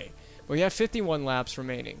in the way. But we have 51 laps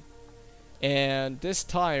remaining. And this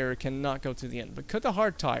tire cannot go to the end. But could the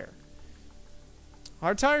hard tire?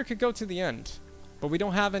 Hard tire could go to the end. but we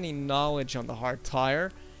don't have any knowledge on the hard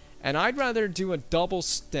tire. And I'd rather do a double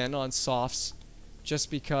stint on softs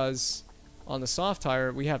just because on the soft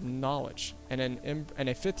tire we have knowledge and a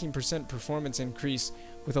 15% performance increase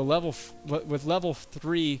with a level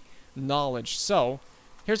 3 knowledge. So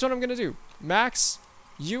here's what I'm gonna do. Max,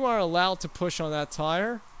 you are allowed to push on that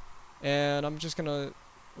tire, and I'm just gonna,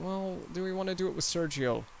 well, do we want to do it with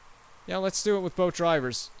Sergio? Yeah, let's do it with both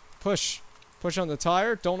drivers. Push on the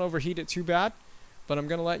tire, don't overheat it too bad, but I'm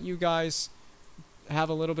gonna let you guys have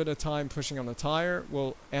a little bit of time pushing on the tire.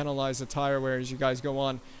 We'll analyze the tire wear as you guys go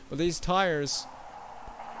on. But these tires,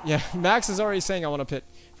 yeah, Max is already saying I want to pit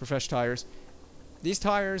for fresh tires. These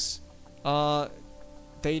tires, as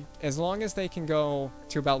long as they can go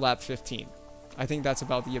to about lap 15, I think that's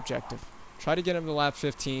about the objective. Try to get them to lap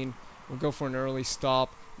 15. We'll go for an early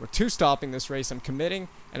stop. We're two-stopping this race. I'm committing,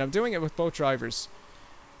 and I'm doing it with both drivers.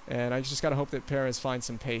 And I just got to hope that Perez finds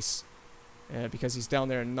some pace because he's down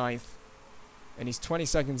there in 9th. And he's 20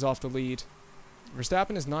 seconds off the lead.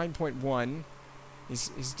 Verstappen is 9.1.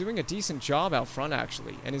 He's doing a decent job out front,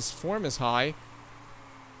 actually. And his form is high.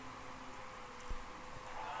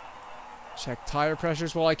 Check tire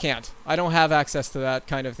pressures. Well, I can't. I don't have access to that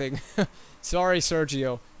kind of thing. Sorry,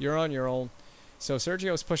 Sergio. You're on your own. So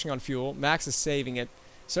Sergio's pushing on fuel. Max is saving it.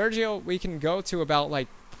 Sergio, we can go to about like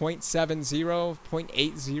 0.70,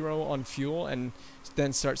 0.80 on fuel and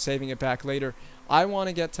then start saving it back later. I want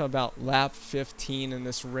to get to about lap 15 in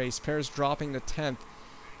this race. Perez dropping to 10th.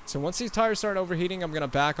 So once these tires start overheating, I'm going to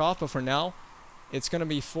back off. But for now, it's going to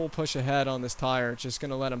be full push ahead on this tire. Just going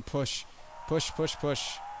to let him push. Push, push, push.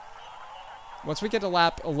 Once we get to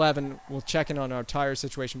lap 11, we'll check in on our tire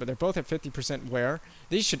situation. But they're both at 50% wear.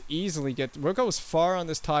 These should easily get... We'll go as far on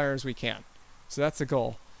this tire as we can. So that's the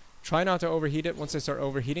goal. Try not to overheat it. Once they start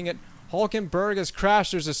overheating it, Hulkenberg has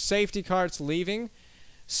crashed. There's a safety car. It's leaving.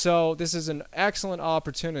 So this is an excellent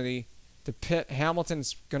opportunity to pit.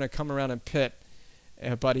 Hamilton's going to come around and pit,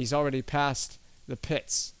 but he's already passed the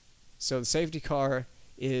pits. So the safety car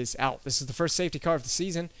is out. This is the first safety car of the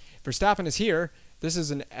season. Verstappen is here. This is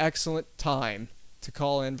an excellent time to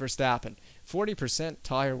call in Verstappen. 40%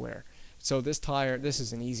 tire wear. So this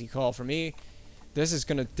is an easy call for me. This is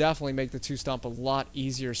going to definitely make the two-stomp a lot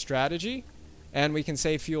easier strategy. And we can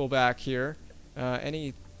save fuel back here.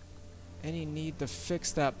 Any need to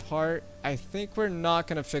fix that part? I think we're not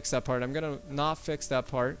going to fix that part. I'm going to not fix that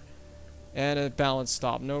part. And a balanced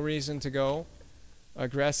stop. No reason to go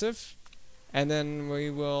aggressive. And then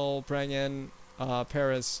we will bring in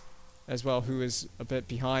Perez as well, who is a bit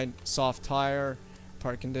behind. Soft tire,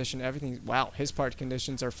 part condition, everything. Wow, his part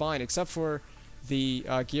conditions are fine, except for the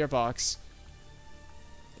gearbox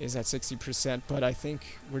is at 60%. But I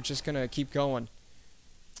think we're just going to keep going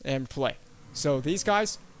and play. So these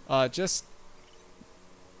guys... well,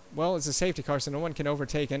 it's a safety car, so no one can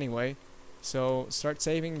overtake anyway. So start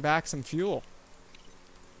saving back some fuel.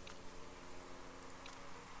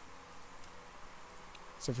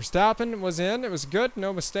 So Verstappen was in. It was good.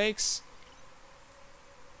 No mistakes.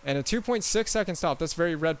 And a 2.6 second stop. That's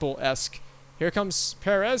very Red Bull-esque. Here comes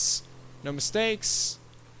Perez. No mistakes.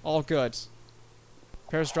 All good.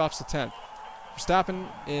 Perez drops to 10th. Verstappen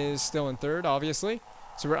is still in 3rd, obviously.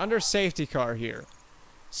 So we're under safety car here.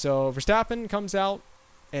 So Verstappen comes out,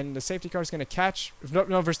 and the safety car is going to catch...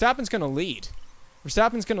 No, Verstappen's going to lead.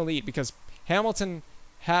 Verstappen's going to lead because Hamilton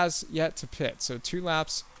has yet to pit. So 2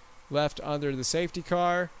 laps left under the safety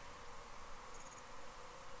car.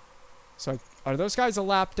 So are those guys a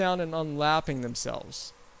lap down and unlapping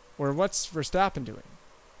themselves? Or what's Verstappen doing?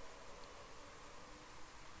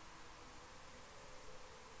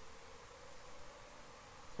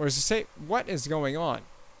 Or is it what is going on?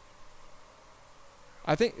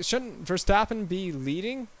 I think, shouldn't Verstappen be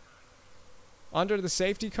leading under the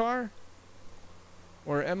safety car?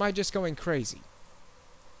 Or am I just going crazy?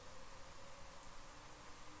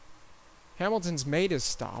 Hamilton's made his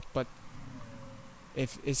stop, but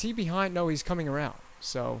is he behind? No, he's coming around.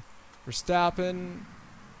 So, Verstappen...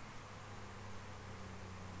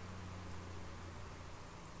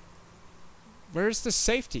 Where's the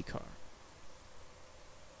safety car?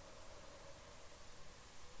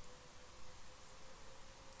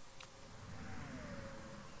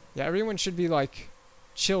 Yeah, everyone should be, like,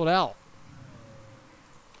 chilled out.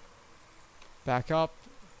 Back up.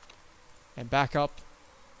 And back up.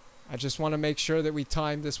 I just want to make sure that we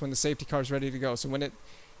time this when the safety car is ready to go. So when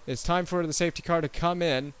it's time for the safety car to come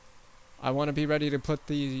in, I want to be ready to put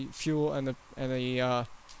the fuel and the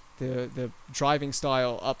driving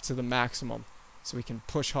style up to the maximum, so we can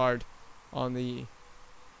push hard on the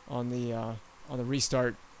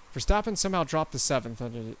restart. Verstappen somehow dropped the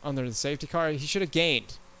 7th under the safety car. He should have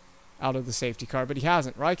gained. out of the safety car, but he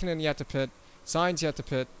hasn't. Raikkonen yet to pit. Sainz yet to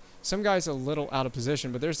pit. Some guys a little out of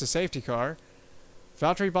position, but there's the safety car.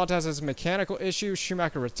 Valtteri Bottas has a mechanical issue.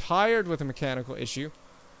 Schumacher retired with a mechanical issue.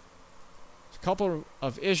 There's a couple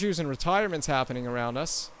of issues and retirements happening around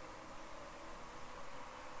us.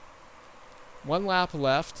 1 lap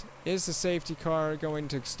left. Is the safety car going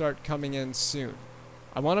to start coming in soon?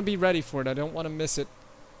 I want to be ready for it. I don't want to miss it.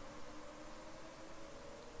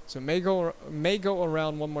 So it may go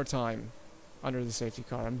around one more time under the safety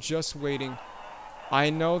car. I'm just waiting. I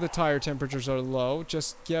know the tire temperatures are low.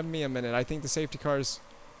 Just give me a minute. I think the safety car is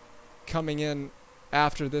coming in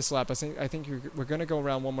after this lap. I think we're going to go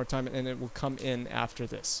around one more time, and it will come in after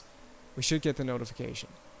this. We should get the notification.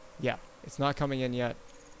 Yeah, it's not coming in yet.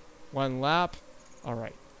 1 lap. All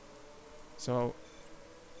right. So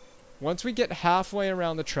once we get halfway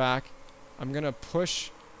around the track, I'm going to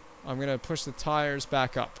push the tires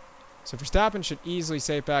back up. So Verstappen should easily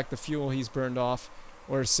save back the fuel he's burned off,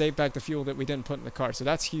 or save back the fuel that we didn't put in the car. So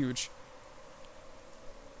that's huge.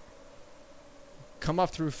 Come up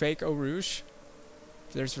through fake Eau Rouge.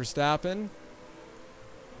 There's Verstappen.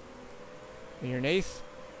 And you're in 8th.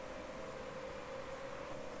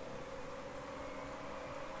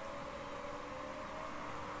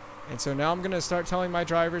 And so now I'm going to start telling my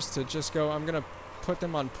drivers to just go. I'm going to put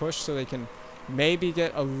them on push so they can maybe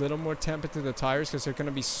get a little more temp into the tires, because they're going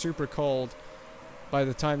to be super cold by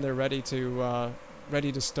the time they're ready to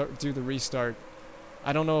do the restart.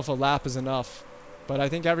 I don't know if a lap is enough, but I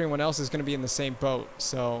think everyone else is going to be in the same boat.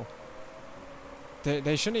 So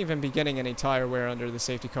they shouldn't even be getting any tire wear under the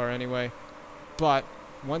safety car anyway. But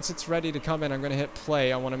once it's ready to come in, I'm going to hit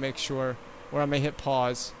play. I want to make sure, or I may hit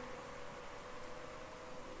pause.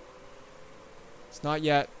 It's not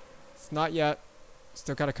yet. It's not yet.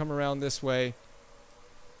 Still got to come around this way.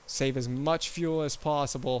 Save as much fuel as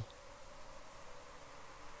possible.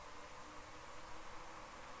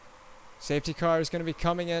 Safety car is going to be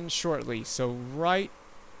coming in shortly. So right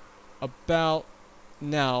about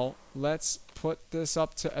now, let's put this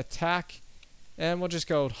up to attack. And we'll just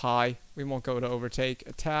go high. We won't go to overtake.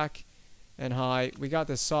 Attack and high. We got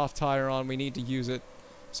this soft tire on. We need to use it.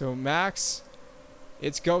 So Max,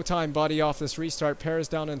 it's go time, buddy, off this restart. Perez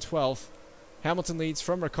down in 12th. Hamilton leads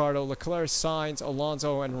from Ricciardo, Leclerc, Sainz,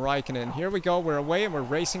 Alonso, and Raikkonen. Here we go. We're away and we're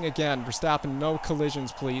racing again. Verstappen, no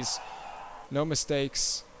collisions, please. No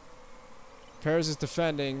mistakes. Perez is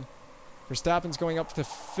defending. Verstappen's going up to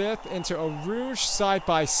 5th into Eau Rouge, side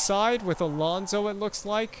by side with Alonso, it looks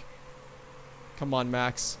like. Come on,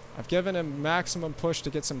 Max. I've given him maximum push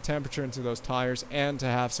to get some temperature into those tires and to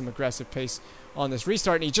have some aggressive pace on this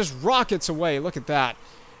restart, and he just rockets away. Look at that.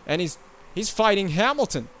 And he's fighting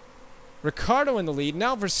Hamilton. Ricciardo in the lead.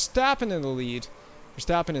 Now Verstappen in the lead.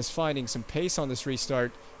 Verstappen is finding some pace on this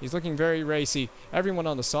restart. He's looking very racy. Everyone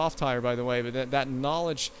on the soft tire, by the way, but that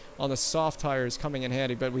knowledge on the soft tire is coming in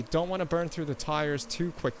handy, but we don't want to burn through the tires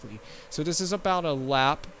too quickly. So this is about a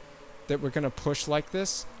lap that we're going to push like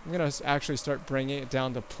this. I'm going to actually start bringing it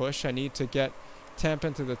down to push. I need to get temp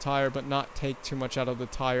into the tire, but not take too much out of the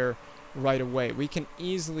tire right away. We can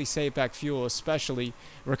easily save back fuel, especially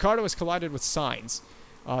Ricciardo has collided with Sainz.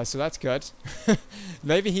 So that's good.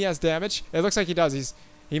 Maybe he has damage. It looks like he does.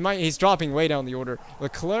 He's dropping way down the order.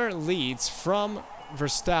 Leclerc leads from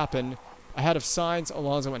Verstappen ahead of Sainz,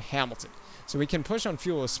 Alonso, and Hamilton. So we can push on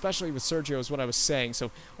fuel, especially with Sergio, is what I was saying.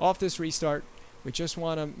 So off this restart, we just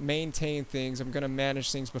want to maintain things. I'm going to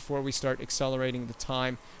manage things before we start accelerating the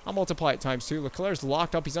time. I'll multiply it times 2. Leclerc's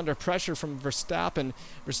locked up. He's under pressure from Verstappen.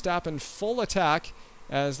 Verstappen full attack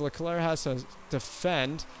as Leclerc has to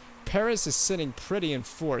defend. Perez is sitting pretty in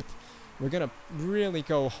 4th. We're going to really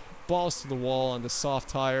go balls to the wall on the soft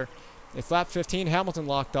tire. It's lap 15. Hamilton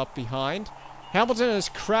locked up behind. Hamilton has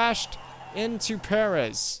crashed into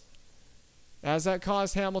Perez. Has that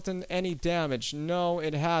caused Hamilton any damage? No,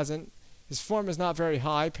 it hasn't. His form is not very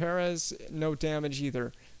high. Perez, no damage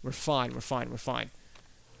either. We're fine, we're fine, we're fine.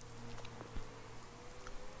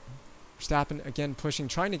 Verstappen, again, pushing,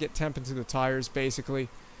 trying to get temp into the tires, basically,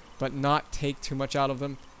 but not take too much out of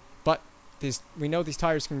them. But we know these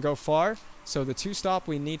tires can go far, so the 2-stop,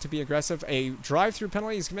 we need to be aggressive. A drive-through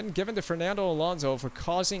penalty has been given to Fernando Alonso for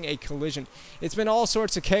causing a collision. It's been all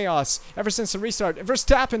sorts of chaos ever since the restart.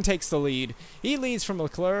 Verstappen takes the lead. He leads from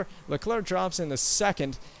Leclerc. Leclerc drops in the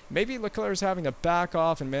 2nd. Maybe Leclerc's having to back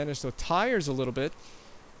off and manage the tires a little bit.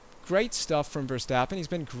 Great stuff from Verstappen. He's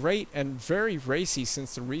been great and very racy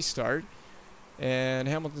since the restart. And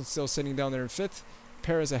Hamilton's still sitting down there in 5th.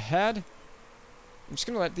 Perez ahead. I'm just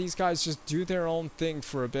going to let these guys just do their own thing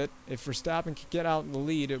for a bit. If Verstappen could get out in the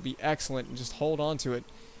lead, it would be excellent and just hold on to it.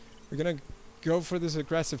 We're going to go for this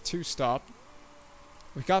aggressive 2-stop.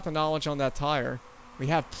 We've got the knowledge on that tire. We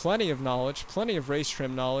have plenty of knowledge, plenty of race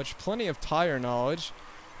trim knowledge, plenty of tire knowledge.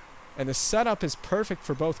 And the setup is perfect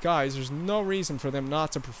for both guys. There's no reason for them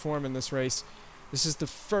not to perform in this race. This is the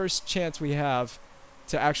first chance we have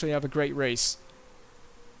to actually have a great race.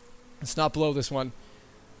 Let's not blow this one.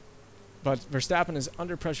 But Verstappen is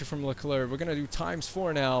under pressure from Leclerc. We're going to do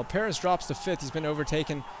 ×4 now. Perez drops to 5th. He's been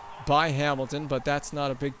overtaken by Hamilton, but that's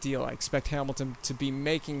not a big deal. I expect Hamilton to be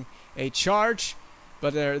making a charge.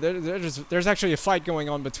 But there's actually a fight going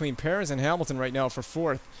on between Perez and Hamilton right now for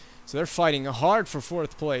 4th. So they're fighting hard for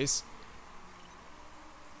 4th place.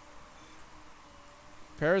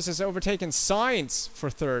 Perez has overtaken Sainz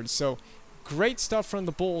for 3rd. So great stuff from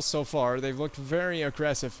the Bulls so far. They've looked very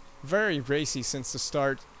aggressive, very racy since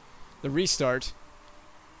the restart.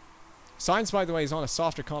 Sainz, by the way, is on a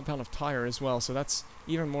softer compound of tire as well, so that's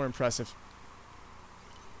even more impressive.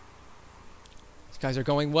 These guys are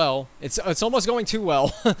going well. It's almost going too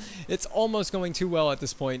well. It's almost going too well at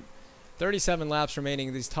this point. 37 laps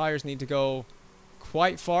remaining. These tires need to go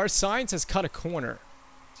quite far. Sainz has cut a corner.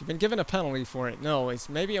 Has he been given a penalty for it? No, it's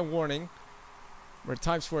maybe a warning. We're at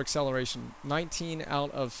 ×4 acceleration. 19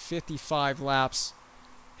 out of 55 laps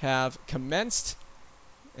have commenced.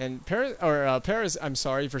 And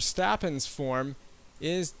Verstappen's form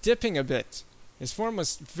is dipping a bit. His form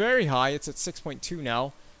was very high. It's at 6.2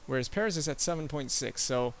 now, whereas Perez is at 7.6.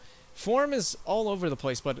 So form is all over the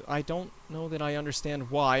place, but I don't know that I understand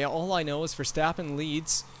why. All I know is Verstappen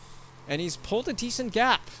leads, and he's pulled a decent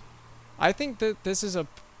gap. I think that this is a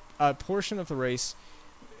portion of the race.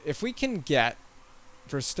 If we can get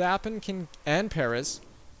Verstappen and Perez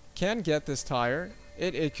can get this tire,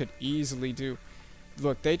 it could easily do.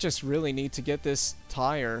 Look, they just really need to get this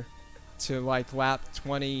tire to like lap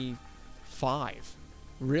 25.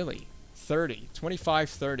 Really. 30. 25,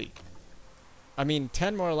 30. I mean,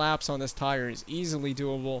 10 more laps on this tire is easily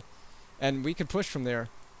doable, and we could push from there.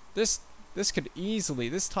 This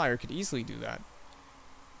tire could easily do that.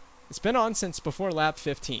 It's been on since before lap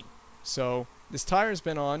 15. So, this tire's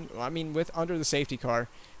been on, I mean, under the safety car,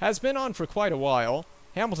 has been on for quite a while.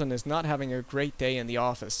 Hamilton is not having a great day in the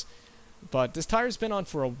office. But this tire's been on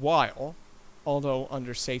for a while, although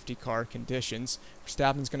under safety car conditions.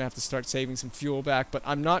 Verstappen's going to have to start saving some fuel back, but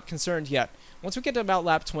I'm not concerned yet. Once we get to about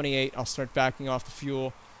lap 28, I'll start backing off the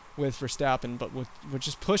fuel with Verstappen, but we'll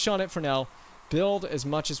just push on it for now. Build as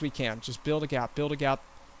much as we can. Just build a gap, build a gap,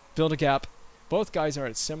 build a gap. Both guys are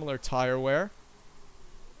at similar tire wear.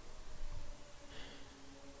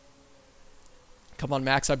 Come on,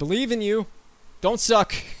 Max, I believe in you. Don't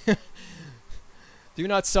suck. Do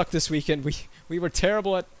not suck this weekend. We were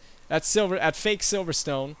terrible at fake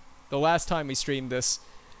Silverstone the last time we streamed this.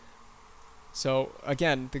 So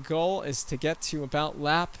again, the goal is to get to about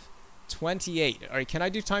lap 28. All right, can I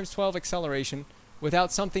do ×12 acceleration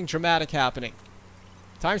without something dramatic happening?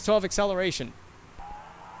 ×12 acceleration.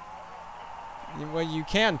 Well, you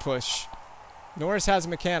can push. Norris has a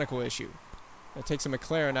mechanical issue. That takes a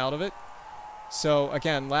McLaren out of it. So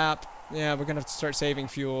again, yeah, we're going to have to start saving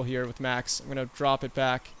fuel here with Max. I'm going to drop it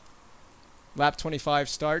back. Lap 25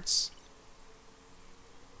 starts.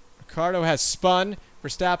 Ricciardo has spun.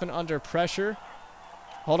 Verstappen under pressure.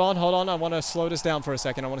 Hold on. I want to slow this down for a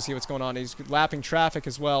second. I want to see what's going on. He's lapping traffic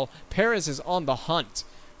as well. Perez is on the hunt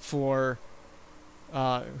for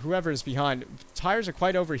whoever is behind. Tires are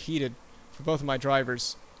quite overheated for both of my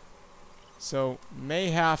drivers. So, may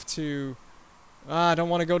have to... I don't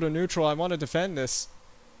want to go to neutral. I want to defend this.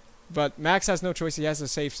 But Max has no choice. He has to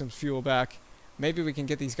save some fuel back. Maybe we can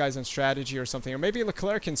get these guys on strategy or something. Or maybe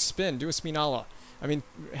Leclerc can spin, do a spinalla. I mean,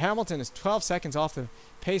 Hamilton is 12 seconds off the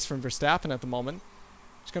pace from Verstappen at the moment.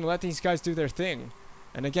 Just going to let these guys do their thing.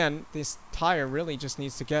 And again, this tire really just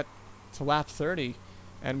needs to get to lap 30,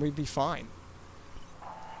 and we'd be fine.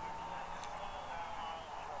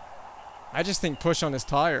 I just think push on this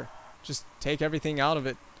tire. Just take everything out of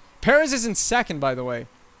it. Perez is in second, by the way.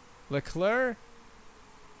 Leclerc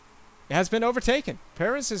has been overtaken.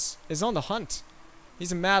 Perez is on the hunt.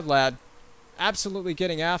 He's a mad lad. Absolutely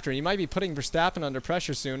getting after it. He might be putting Verstappen under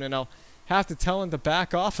pressure soon, and I'll have to tell him to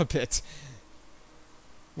back off a bit.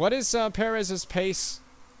 What is Perez's pace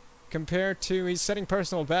compared to... He's setting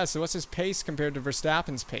personal best, so what's his pace compared to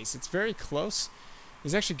Verstappen's pace? It's very close.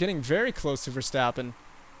 He's actually getting very close to Verstappen.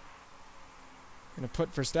 Going to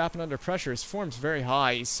put Verstappen under pressure. His form's very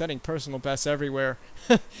high. He's setting personal bests everywhere.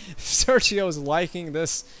 Sergio's liking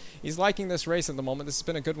this. He's liking this race at the moment. This has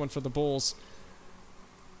been a good one for the Bulls.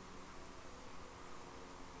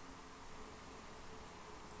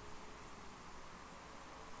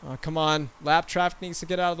 Oh, come on. Lap traffic needs to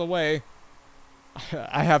get out of the way.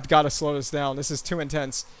 I have got to slow this down. This is too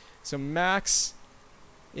intense. So Max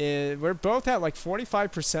We're both at like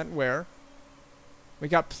 45% wear. We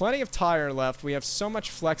got plenty of tire left. We have so much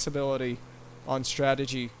flexibility on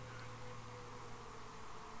strategy.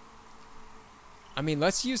 I mean,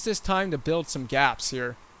 let's use this time to build some gaps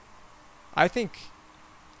here. I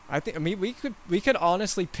mean, we could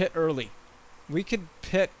honestly pit early. We could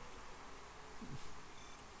pit.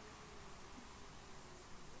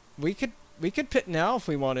 We could pit now if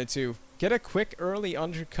we wanted to. Get a quick early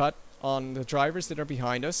undercut on the drivers that are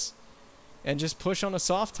behind us, and just push on a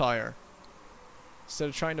soft tire instead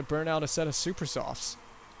of trying to burn out a set of super softs.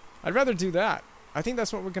 I'd rather do that. I think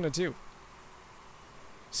that's what we're gonna do.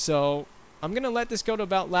 So I'm gonna let this go to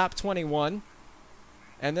about lap 21,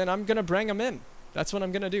 and then I'm gonna bring them in. That's what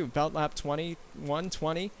I'm gonna do. About lap 21,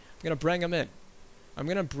 20, I'm gonna bring them in. I'm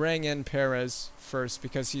gonna bring in Perez first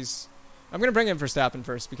because I'm gonna bring in Verstappen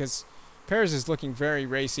first because Perez is looking very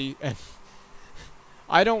racy, and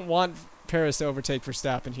I don't want Perez to overtake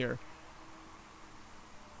Verstappen here.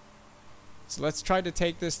 So let's try to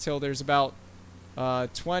take this till there's about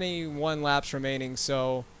 21 laps remaining,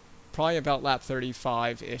 so probably about lap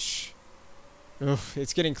 35-ish. Oof,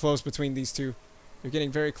 it's getting close between these two. They're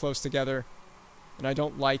getting very close together, and I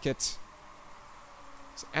don't like it.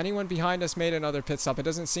 Has anyone behind us made another pit stop? It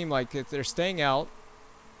doesn't seem like it. They're staying out.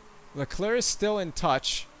 Leclerc is still in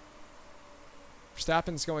touch.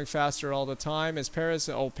 Verstappen's going faster all the time. Is Perez?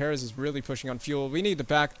 Oh, Perez is really pushing on fuel. We need to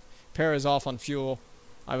back Perez off on fuel.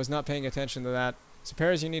 I was not paying attention to that. So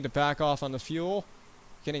Perez, you need to back off on the fuel.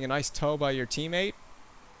 Getting a nice tow by your teammate.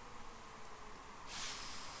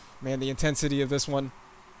 Man, the intensity of this one.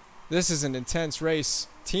 This is an intense race.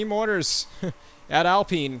 Team orders at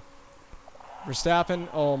Alpine. Verstappen.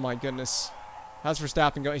 Oh my goodness. How's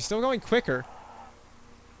Verstappen going? He's still going quicker.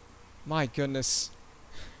 My goodness.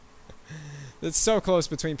 It's so close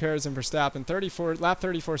between Perez and Verstappen. Lap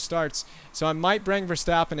 34 starts. So I might bring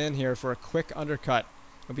Verstappen in here for a quick undercut.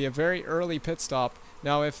 It'll be a very early pit stop.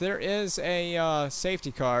 Now, if there is a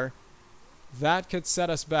safety car, that could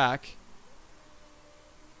set us back.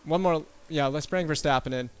 One more. Yeah, let's bring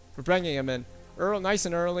Verstappen in. We're bringing him in. Nice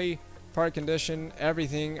and early. Park condition.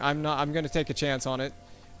 Everything. I'm going to take a chance on it.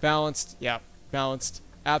 Balanced. Yeah, balanced.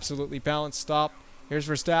 Absolutely balanced. Stop. Here's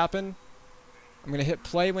Verstappen. I'm going to hit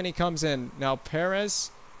play when he comes in. Now, Perez,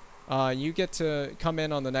 you get to come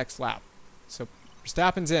in on the next lap. So,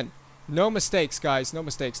 Verstappen's in. No mistakes, guys. No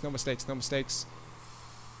mistakes. No mistakes. No mistakes.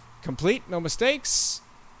 Complete. No mistakes.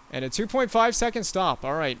 And a 2.5 second stop.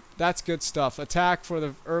 All right. That's good stuff. Attack for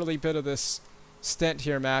the early bit of this stint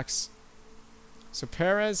here, Max. So,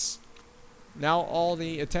 Perez. Now all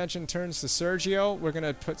the attention turns to Sergio. We're going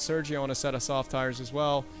to put Sergio on a set of soft tires as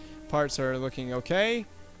well. Parts are looking okay.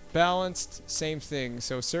 Balanced, same thing.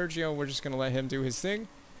 So Sergio, we're just going to let him do his thing.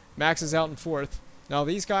 Max is out in fourth. Now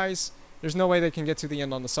these guys, there's no way they can get to the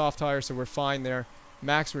end on the soft tire, so we're fine there.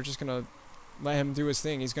 Max, we're just going to let him do his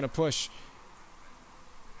thing. He's going to push.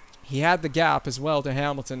 He had the gap as well to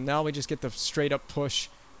Hamilton. Now we just get the straight up push.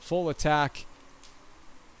 Full attack.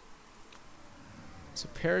 So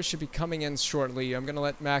Perez should be coming in shortly. I'm going to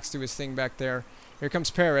let Max do his thing back there. Here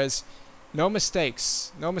comes Perez. No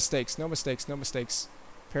mistakes. No mistakes. No mistakes. No mistakes.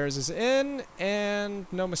 Perez is in, and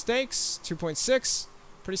no mistakes. 2.6.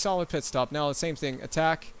 Pretty solid pit stop. Now the same thing.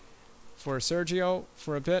 Attack for Sergio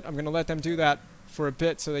for a bit. I'm going to let them do that for a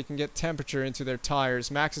bit so they can get temperature into their tires.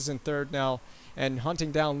 Max is in third now and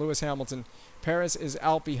hunting down Lewis Hamilton. Perez is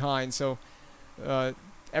out behind, so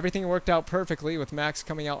everything worked out perfectly with Max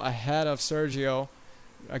coming out ahead of Sergio.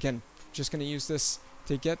 Again, just going to use this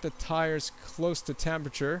to get the tires close to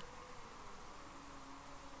temperature.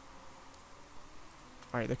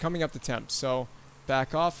 Alright, they're coming up to temp, so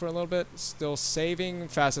back off for a little bit. Still saving.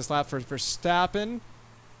 Fastest lap for Verstappen.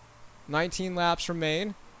 19 laps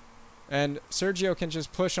remain. And Sergio can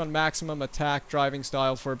just push on maximum attack driving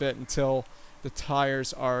style for a bit until the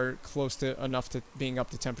tires are close to enough to being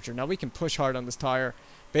up to temperature. Now we can push hard on this tire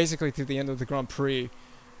basically to the end of the Grand Prix.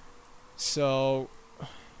 So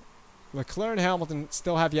Leclerc and Hamilton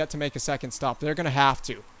still have yet to make a second stop. They're going to have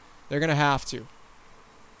to. They're going to have to.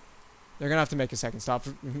 They're going to have to make a second stop.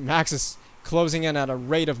 Max is closing in at a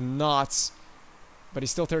rate of knots, but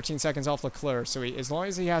he's still 13 seconds off Leclerc. So as long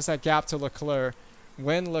as he has that gap to Leclerc,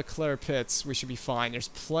 when Leclerc pits, we should be fine. There's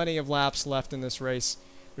plenty of laps left in this race.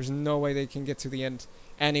 There's no way they can get to the end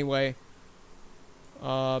anyway.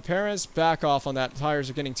 Perez, back off on that. Tires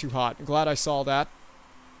are getting too hot. I'm glad I saw that.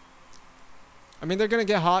 I mean, they're going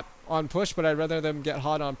to get hot on push, but I'd rather them get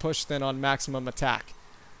hot on push than on maximum attack.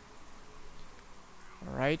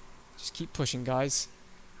 Alright. Just keep pushing, guys.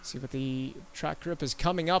 See what the track grip is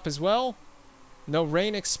coming up as well. No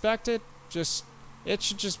rain expected. Just It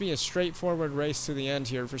should just be a straightforward race to the end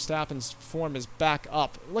here. Verstappen's form is back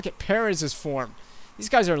up. Look at Perez's form. These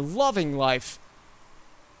guys are loving life.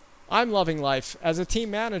 I'm loving life. As a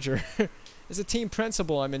team manager, as a team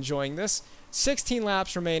principal, I'm enjoying this. 16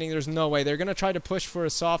 laps remaining. There's no way. They're going to try to push for a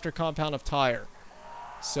softer compound of tire.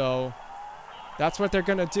 So, that's what they're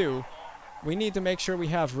going to do. We need to make sure we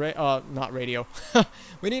have, not radio.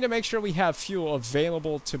 We need to make sure we have fuel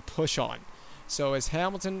available to push on. So as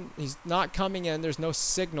Hamilton, he's not coming in. There's no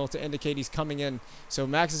signal to indicate he's coming in. So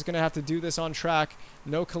Max is going to have to do this on track.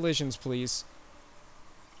 No collisions, please.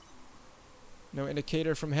 No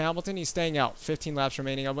indicator from Hamilton. He's staying out. 15 laps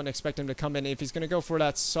remaining. I wouldn't expect him to come in if he's going to go for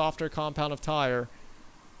that softer compound of tire.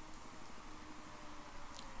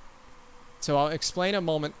 So I'll explain in a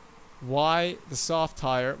moment why the soft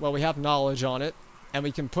tire. Well, we have knowledge on it, and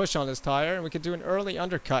we can push on this tire, and we can do an early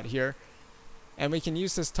undercut here. And we can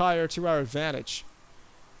use this tire to our advantage.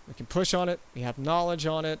 We can push on it. We have knowledge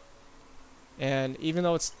on it. And even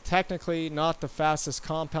though it's technically not the fastest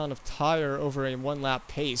compound of tire over a one-lap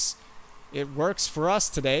pace, it works for us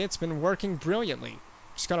today. It's been working brilliantly.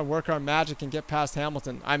 Just got to work our magic and get past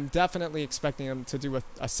Hamilton. I'm definitely expecting him to do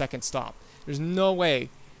a second stop. There's no way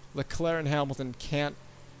Leclerc and Hamilton can't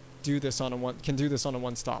do this on a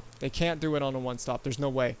one stop. They can't do it on a one stop. There's no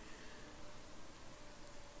way.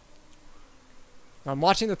 I'm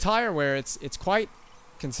watching the tire wear. It's quite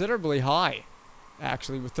considerably high,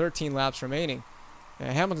 actually, with 13 laps remaining.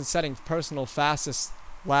 Hamilton's setting personal fastest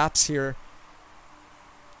laps here.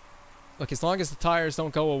 Look, as long as the tires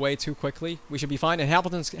don't go away too quickly, we should be fine. And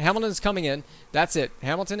Hamilton's coming in. That's it.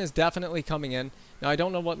 Hamilton is definitely coming in. Now, I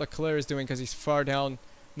don't know what Leclerc is doing because he's far down,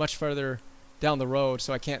 much further down the road,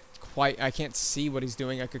 so I can't see what he's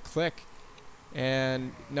doing. I could click,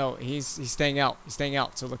 and no, he's staying out. He's staying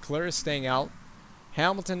out. So Leclerc is staying out.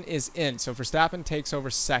 Hamilton is in, so Verstappen takes over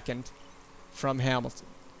second from Hamilton,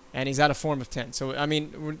 and he's at a form of 10. So, I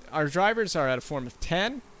mean, our drivers are at a form of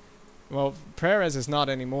 10. Well, Perez is not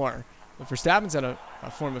anymore, but Verstappen's at a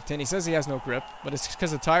form of 10. He says he has no grip, but it's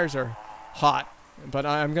because the tires are hot, but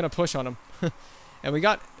I'm going to push on him. And we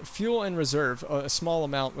got fuel in reserve, a small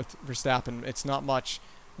amount with Verstappen. It's not much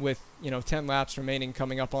with, 10 laps remaining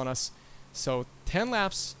coming up on us. So, 10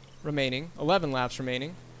 laps remaining, 11 laps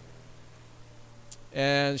remaining.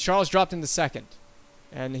 And Charles dropped into second.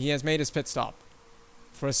 And he has made his pit stop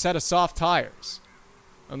for a set of soft tires.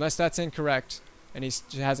 Unless that's incorrect, and he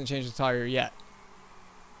hasn't changed the tire yet.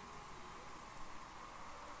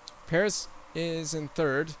 Perez is in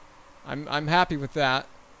third. I'm happy with that.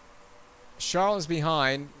 Charles is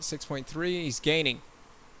behind, 6.3. He's gaining.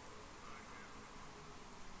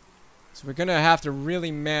 So we're going to have to really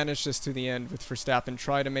manage this to the end with Verstappen.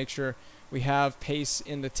 Try to make sure we have pace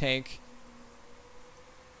in the tank.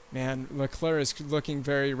 Man, Leclerc is looking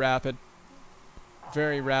very rapid.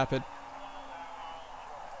 Very rapid.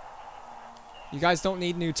 You guys don't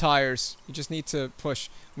need new tires. You just need to push.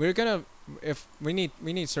 We're gonna, if we need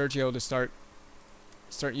Sergio to start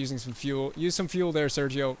using some fuel. Use some fuel there,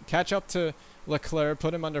 Sergio. Catch up to Leclerc.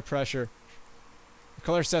 Put him under pressure.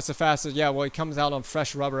 Leclerc sets the fastest. Yeah, well, he comes out on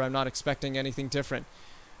fresh rubber. I'm not expecting anything different.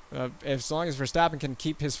 As long as Verstappen can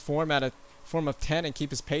keep his form at a form of 10 and keep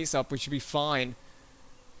his pace up, we should be fine.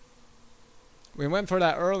 We went for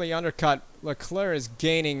that early undercut. Leclerc is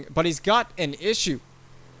gaining, but he's got an issue.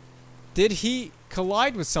 Did he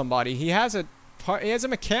collide with somebody? He has a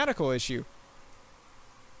mechanical issue.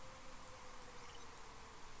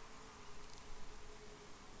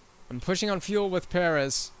 I'm pushing on fuel with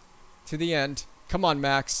Perez to the end. Come on,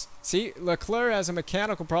 Max. See, Leclerc has a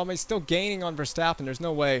mechanical problem. He's still gaining on Verstappen. There's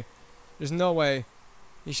no way. There's no way.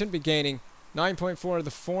 He shouldn't be gaining. 9.4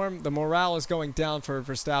 the form. The morale is going down for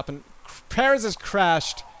Verstappen. Perez has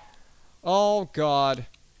crashed. Oh, God.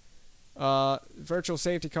 Virtual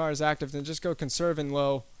safety car is active. Then just go conserve and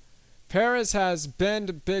low. Perez has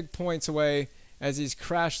been big points away as he's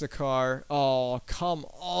crashed the car. Oh, come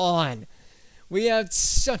on. We had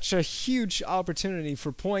such a huge opportunity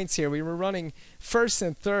for points here. We were running first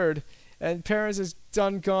and third, and Perez has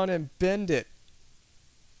gone and bend it.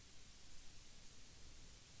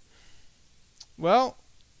 Well,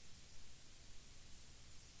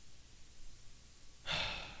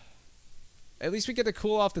 at least we get to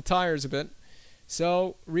cool off the tires a bit.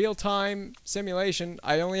 So, real-time simulation.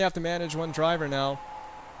 I only have to manage one driver now.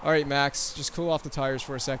 Alright, Max, just cool off the tires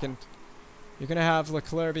for a second. You're going to have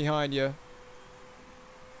Leclerc behind you.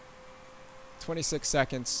 26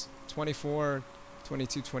 seconds. 24,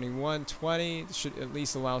 22, 21, 20. This should at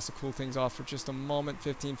least allow us to cool things off for just a moment.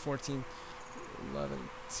 15, 14, 11,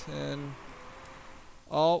 10.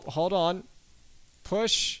 Oh, hold on.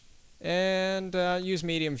 Push and use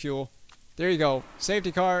medium fuel. There you go.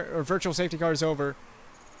 Safety car, or virtual safety car is over.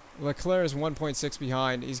 Leclerc is 1.6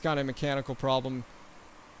 behind. He's got a mechanical problem.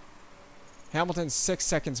 Hamilton's 6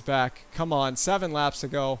 seconds back. Come on, 7 laps to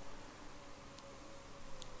go.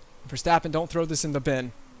 Verstappen, don't throw this in the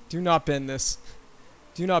bin. Do not bin this.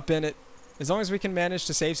 Do not bin it. As long as we can manage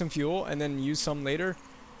to save some fuel and then use some later,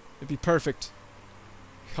 it'd be perfect.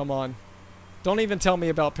 Come on. Don't even tell me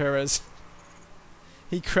about Perez.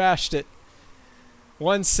 He crashed it.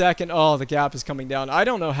 1 second. Oh, the gap is coming down. I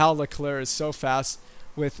don't know how Leclerc is so fast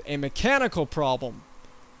with a mechanical problem.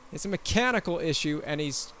 It's a mechanical issue, and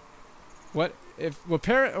he's... What if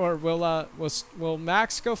will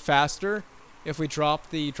Max go faster if we drop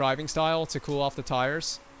the driving style to cool off the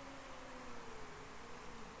tires?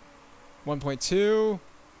 1.2,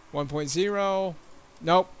 1.0.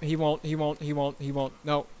 Nope, he won't.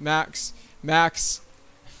 No, Max.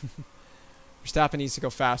 Verstappen needs to go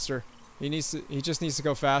faster. He just needs to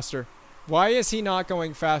go faster. Why is he not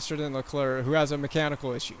going faster than Leclerc, who has a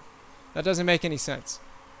mechanical issue? That doesn't make any sense.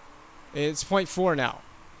 It's 0.4 now.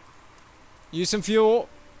 Use some fuel.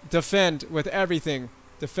 Defend with everything.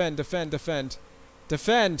 Defend. He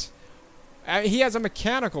has a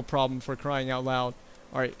mechanical problem, for crying out loud.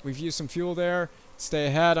 Alright, we've used some fuel there. Stay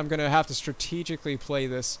ahead. I'm going to have to strategically play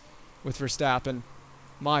this with Verstappen.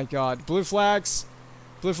 My God. Blue flags.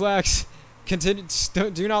 Blue flags. Continue.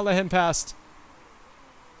 Do not let him pass.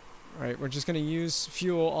 Alright, we're just going to use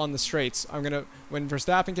fuel on the straights. When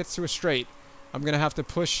Verstappen gets to a straight, I'm going to have to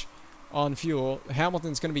push on fuel.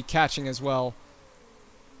 Hamilton's going to be catching as well.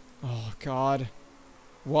 Oh, God.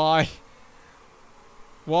 Why?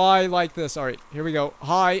 Why like this? Alright, here we go.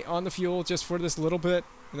 High on the fuel just for this little bit,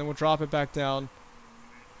 and then we'll drop it back down.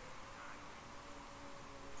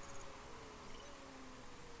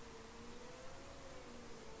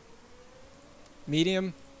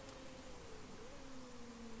 Medium.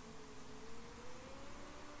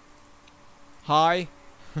 High.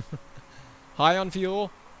 High on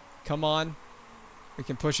fuel. Come on. We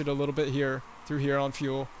can push it a little bit here, through here on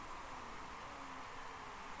fuel.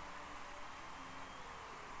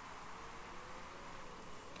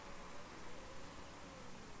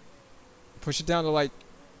 Push it down to like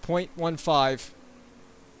 0.15.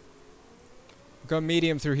 Go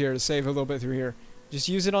medium through here to save a little bit through here. Just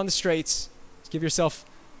use it on the straights. Just give yourself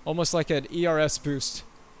almost like an ERS boost.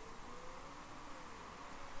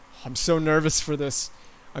 I'm so nervous for this.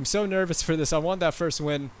 I'm so nervous for this. I want that first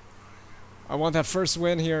win. I want that first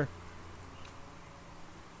win here.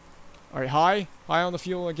 Alright, high. High on the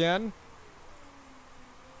fuel again.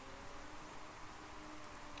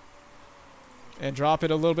 And drop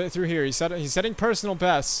it a little bit through here. He's setting personal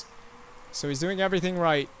bests. So he's doing everything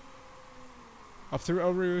right. Up through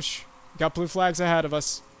Eau Rouge. Got blue flags ahead of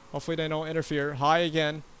us. Hopefully they don't interfere. High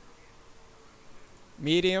again.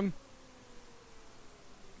 Medium.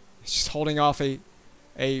 He's just holding off a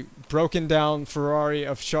broken down Ferrari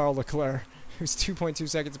of Charles Leclerc, who's 2.2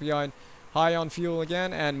 seconds behind. High on fuel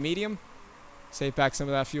again, and medium. Save back some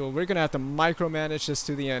of that fuel. We're going to have to micromanage this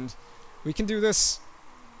to the end. We can do this.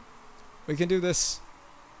 We can do this.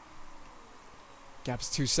 Gap's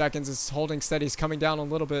 2 seconds. It's holding steady. It's coming down a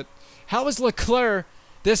little bit. How is Leclerc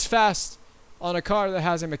this fast on a car that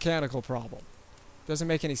has a mechanical problem? Doesn't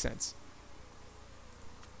make any sense.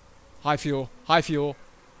 High fuel. High fuel.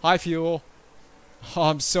 High fuel. Oh,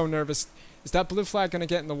 I'm so nervous. Is that blue flag going to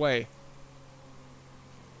get in the way?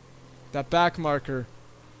 That back marker.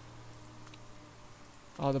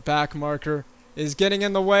 Oh, the back marker is getting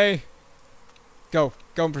in the way. Go.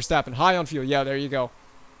 Go Verstappen. High on fuel. Yeah, there you go.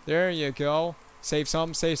 There you go. Save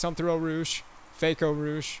some through Eau Rouge. Fake Eau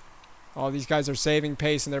Rouge. Oh, these guys are saving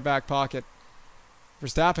pace in their back pocket.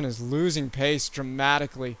 Verstappen is losing pace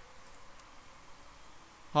dramatically.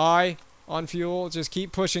 High on fuel. Just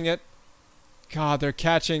keep pushing it. God, they're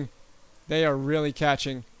catching. They are really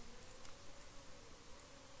catching.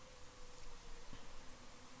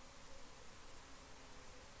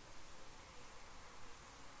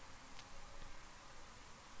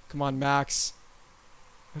 Come on, Max.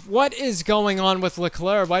 What is going on with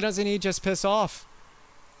Leclerc? Why doesn't he just piss off?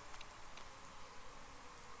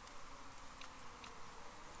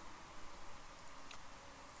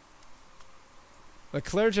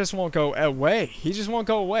 Leclerc just won't go away. He just won't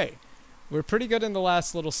go away. We're pretty good in the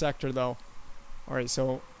last little sector, though. Alright,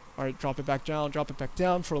 so... Alright, drop it back down. Drop it back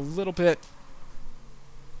down for a little bit.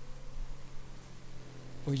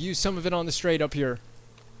 We'll use some of it on the straight up here.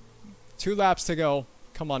 2 laps to go.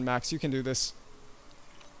 Come on, Max. You can do this.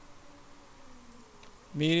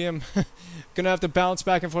 Medium. Gonna have to bounce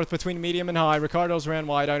back and forth between medium and high. Ricardo's ran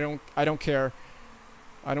wide. I don't care.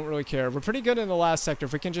 I don't really care. We're pretty good in the last sector.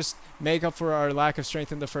 If we can just make up for our lack of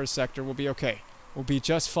strength in the first sector, we'll be okay. We'll be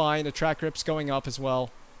just fine. The track grip's going up as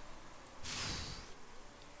well.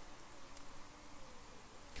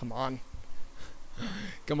 Come on.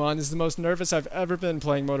 Come on, this is the most nervous I've ever been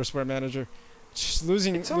playing Motorsport Manager. Just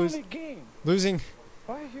losing. It's only a game. Losing.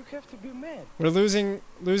 Why you have to be mad? We're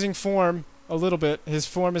losing form a little bit. His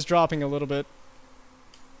form is dropping a little bit.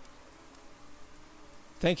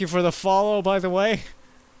 Thank you for the follow, by the way.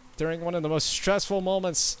 During one of the most stressful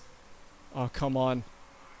moments. Oh, come on.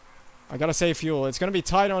 I gotta save fuel. It's gonna be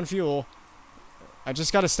tight on fuel. I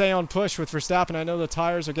just gotta stay on push with Verstappen. I know the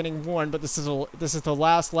tires are getting worn, but this is the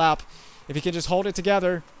last lap. If he can just hold it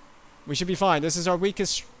together, we should be fine. This is our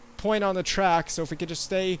weakest point on the track, so if we could just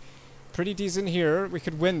stay pretty decent here, we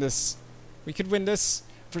could win this. We could win this.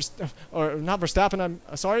 Or not Verstappen,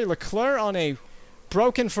 I'm sorry, Leclerc on a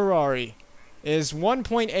broken Ferrari is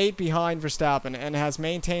 1.8 behind Verstappen and has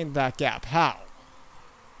maintained that gap. How?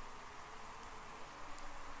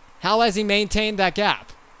 How has he maintained that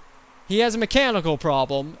gap? He has a mechanical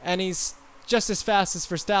problem, and he's just as fast as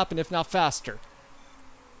Verstappen, if not faster.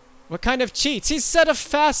 What kind of cheats? He set a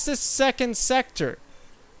fastest second sector.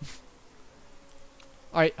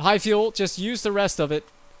 Alright, high fuel. Just use the rest of it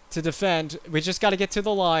to defend. We just got to get to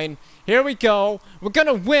the line. Here we go. We're going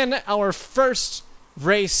to win our first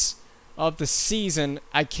race of the season.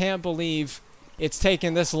 I can't believe it's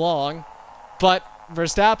taken this long. But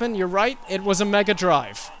Verstappen, you're right. It was a mega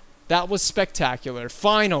drive. That was spectacular.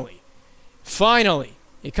 Finally. Finally.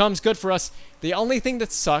 It comes good for us. The only thing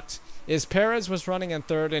that sucked is Perez was running in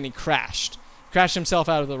third and he crashed. Crashed himself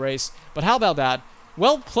out of the race. But how about that?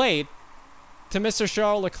 Well played to Mr.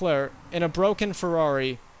 Charles Leclerc in a broken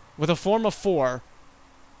Ferrari with a form of 4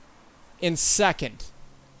 in second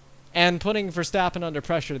and putting Verstappen under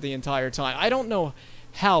pressure the entire time. I don't know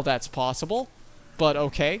how that's possible, but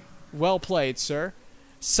okay. Well played, sir.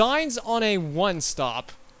 Sainz on a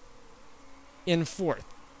 1-stop in 4th.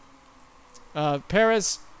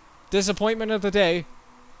 Perez, disappointment of the day.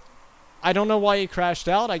 I don't know why he crashed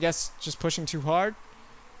out. I guess just pushing too hard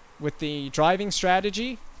with the driving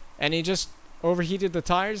strategy, and he just overheated the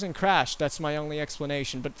tires and crashed. That's my only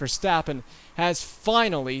explanation. But Verstappen has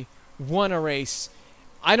finally won a race.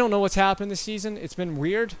 I don't know what's happened this season. It's been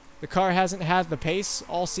weird. The car hasn't had the pace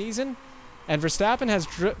all season, and Verstappen has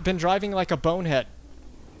been driving like a bonehead.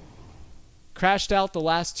 Crashed out the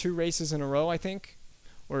last 2 races in a row, I think.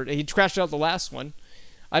 Or he crashed out the last one.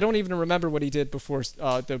 I don't even remember what he did before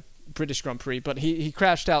the British Grand Prix, but he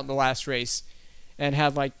crashed out in the last race and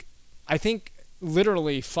had, like, I think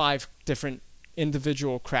literally 5 different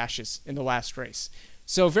individual crashes in the last race.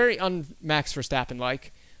 So very un-Max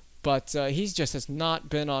Verstappen-like, but he just has not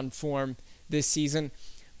been on form this season.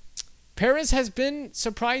 Perez has been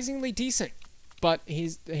surprisingly decent, but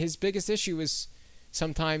his biggest issue is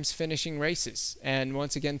sometimes finishing races. And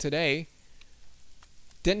once again today,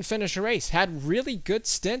 didn't finish a race. Had really good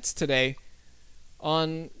stints today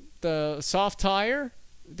on the soft tire.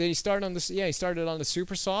 Did he start on the? Yeah, he started on the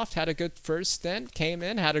super soft. Had a good first stint. Came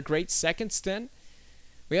in. Had a great second stint.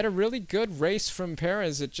 We had a really good race from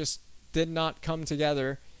Perez. It just did not come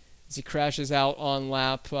together as he crashes out on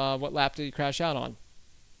lap. What lap did he crash out on?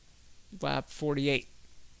 Lap 48.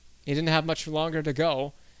 He didn't have much longer to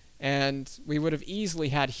go, and we would have easily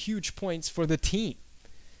had huge points for the team.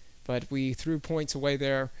 But we threw points away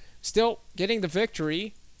there. Still getting the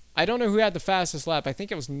victory. I don't know who had the fastest lap. I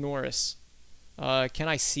think it was Norris. Can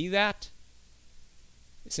I see that?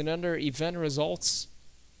 Is it under event results?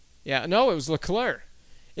 Yeah, no, it was Leclerc.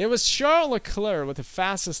 It was Charles Leclerc with the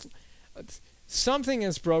fastest. Something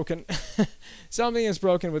is broken. Something is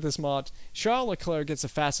broken with this mod. Charles Leclerc gets the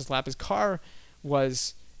fastest lap. His car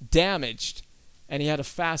was damaged, and he had a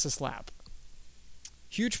fastest lap.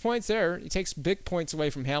 Huge points there. He takes big points away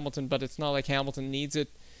from Hamilton, but it's not like Hamilton needs it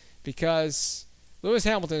because Lewis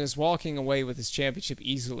Hamilton is walking away with his championship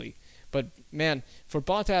easily. But, man, for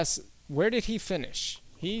Bottas, where did he finish?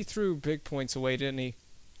 He threw big points away, didn't he?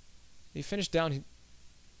 He finished down.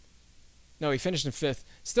 No, he finished in 5th.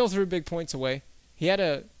 Still threw big points away. He had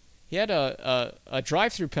a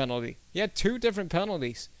drive-through penalty. He had 2 different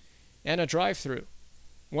penalties and a drive-through.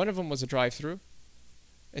 One of them was a drive-through.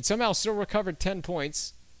 And somehow still recovered 10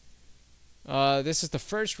 points. This is the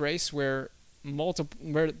first race where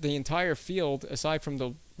the entire field, aside from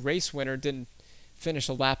the race winner, didn't finish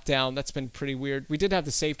a lap down. That's been pretty weird. We did have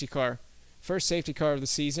the safety car. First safety car of the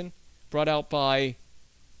season. Brought out by,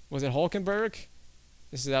 was it Hulkenberg?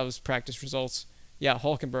 That was practice results. Yeah,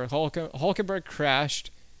 Hulkenberg. Hulkenberg crashed.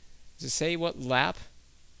 Does it say what lap?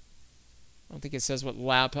 I don't think it says what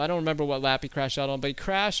lap. I don't remember what lap he crashed out on, but he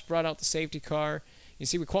crashed, brought out the safety car. You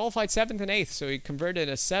see, we qualified 7th and 8th, so we converted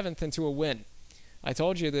a 7th into a win. I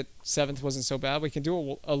told you that 7th wasn't so bad. We can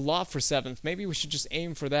do a lot for 7th. Maybe we should just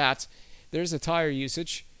aim for that. There's the tire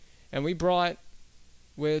usage. And we brought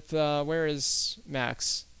with, where is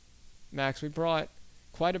Max? Max, we brought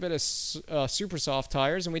quite a bit of super soft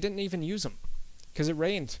tires, and we didn't even use them because it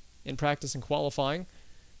rained in practice and qualifying.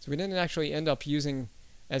 So we didn't actually end up using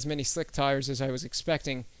as many slick tires as I was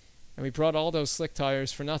expecting, and we brought all those slick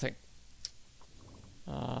tires for nothing.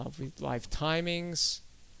 Live timings.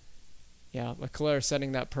 Yeah, Leclerc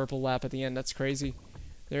setting that purple lap at the end. That's crazy.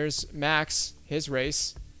 There's Max, his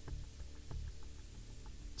race.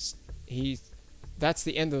 That's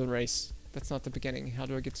the end of the race. That's not the beginning. How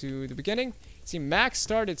do I get to the beginning? See, Max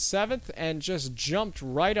started 7th and just jumped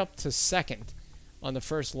right up to 2nd on the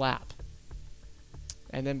first lap.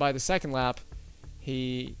 And then by the second lap,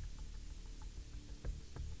 he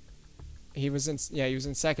was in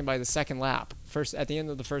 2nd by the second lap. First at the end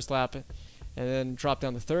of the first lap, and then dropped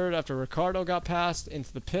down to 3rd after Ricciardo got passed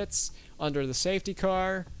into the pits under the safety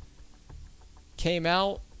car. Came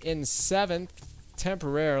out in 7th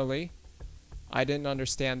temporarily. I didn't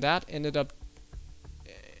understand that. Ended up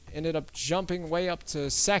jumping way up to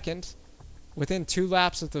 2nd within 2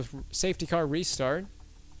 laps of the safety car restart,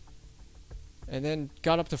 and then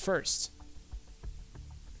got up to 1st.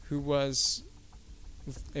 It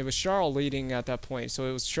was Charles leading at that point, so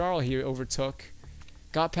it was Charles he overtook,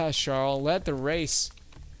 got past Charles, led the race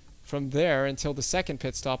from there until the 2nd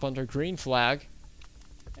pit stop under green flag,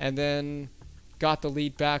 and then got the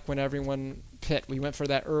lead back when everyone pit. We went for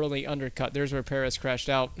that early undercut. There's where Perez crashed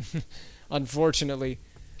out. Unfortunately,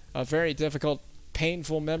 a very difficult,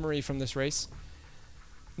 painful memory from this race.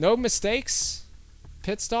 No mistakes.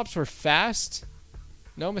 Pit stops were fast.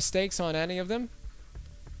 No mistakes on any of them.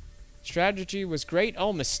 Strategy was great.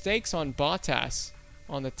 Oh, mistakes on Bottas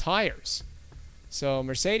on the tires. So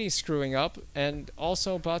Mercedes screwing up, and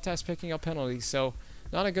also Bottas picking up penalties. So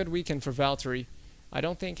not a good weekend for Valtteri. I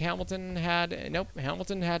don't think Hamilton had... Nope,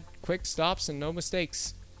 Hamilton had quick stops and no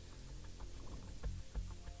mistakes.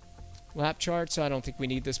 Lap charts, I don't think we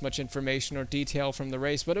need this much information or detail from the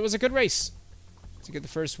race, but it was a good race to get the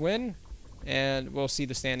first win. And we'll see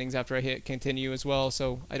the standings after I hit continue as well,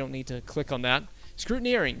 so I don't need to click on that.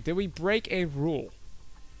 Scrutineering, did we break a rule?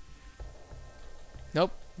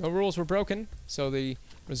 Nope, no rules were broken, so the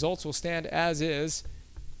results will stand as is.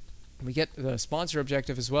 We get the sponsor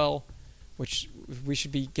objective as well, which we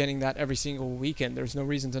should be getting that every single weekend. There's no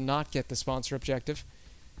reason to not get the sponsor objective.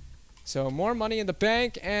 So more money in the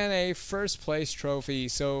bank and a first place trophy.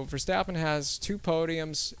 So Verstappen has 2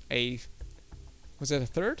 podiums, was it a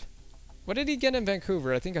 3rd? What did he get in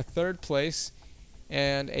Vancouver? I think a 3rd place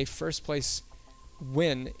and a first place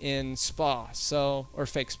win in Spa, or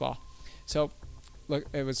fake Spa. So look,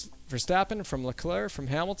 it was Verstappen from Leclerc from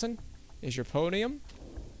Hamilton is your podium.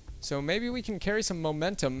 So maybe we can carry some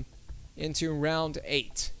momentum into round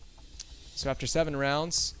 8. So after 7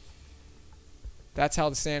 rounds, that's how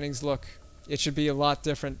the standings look. It should be a lot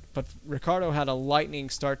different, but Ricciardo had a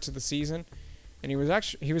lightning start to the season, and he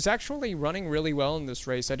was actually running really well in this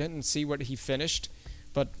race. I didn't see what he finished,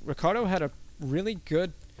 but Ricciardo had a really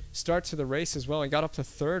good start to the race as well. He got up to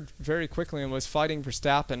 3rd very quickly and was fighting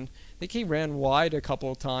Verstappen. I think he ran wide a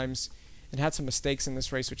couple of times and had some mistakes in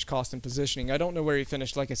this race which cost him positioning. I don't know where he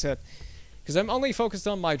finished, like I said, because I'm only focused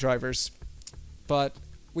on my drivers, but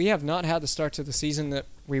we have not had the start to the season that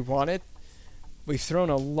we wanted. We've thrown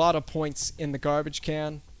a lot of points in the garbage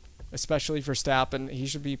can, especially for Verstappen. He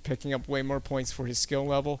should be picking up way more points for his skill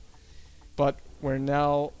level, but we're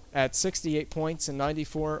now at 68 points and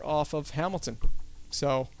 94 off of Hamilton.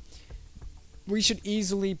 So we should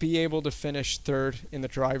easily be able to finish 3rd in the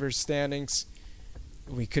drivers' standings.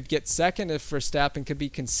 We could get 2nd if Verstappen could be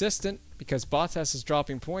consistent, because Bottas is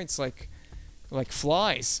dropping points like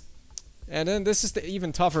flies. And then this is the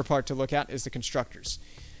even tougher part to look at, is the constructors.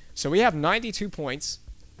 So we have 92 points,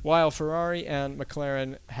 while Ferrari and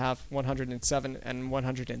McLaren have 107 and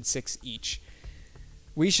 106 each.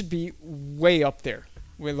 We should be way up there.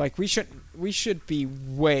 We should be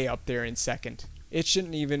way up there in 2nd. It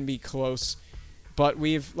shouldn't even be close. But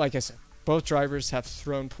we've, like I said, both drivers have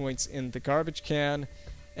thrown points in the garbage can,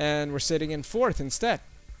 and we're sitting in 4th instead,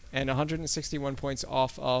 and 161 points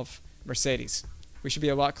off of Mercedes. We should be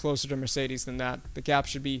a lot closer to Mercedes than that. The gap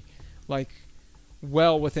should be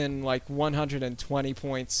well within 120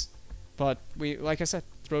 points. But we, like I said,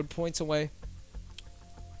 throwed points away.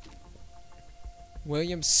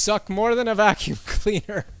 Williams suck more than a vacuum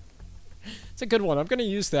cleaner. It's a good one. I'm going to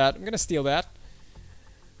use that. I'm going to steal that.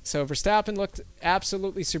 So Verstappen looked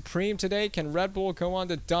absolutely supreme today. Can Red Bull go on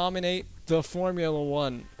to dominate the Formula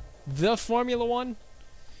 1? The Formula 1?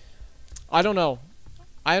 I don't know.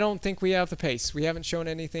 I don't think we have the pace. We haven't shown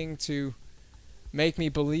anything to make me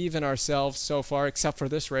believe in ourselves so far, except for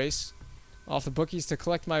this race. Off the bookies to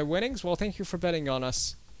collect my winnings. Well, thank you for betting on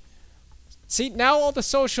us. See, now all the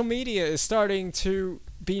social media is starting to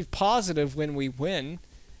be positive when we win.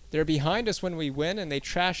 They're behind us when we win, and they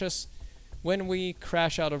trash us when we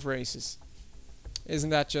crash out of races. Isn't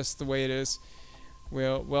that just the way it is?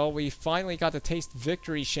 Well, we finally got to taste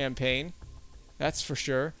victory champagne. That's for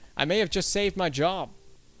sure. I may have just saved my job.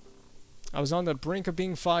 I was on the brink of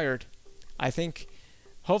being fired. I think,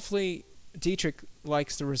 hopefully, Dietrich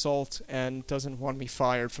likes the result and doesn't want me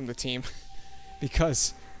fired from the team.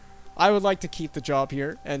 Because I would like to keep the job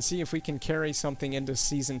here and see if we can carry something into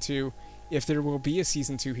Season 2, if there will be a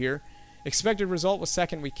Season 2 here. Expected result was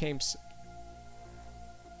second. We came...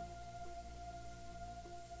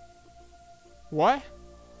 What?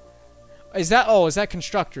 Is that... Oh, is that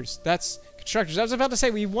Constructors? That's Constructors. I was about to say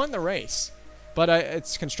we won the race. But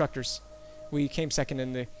it's Constructors. We came second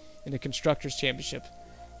in the Constructors Championship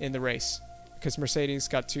in the race. Because Mercedes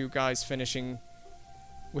got 2 guys finishing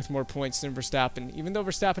with more points than Verstappen. Even though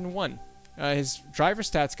Verstappen won. His driver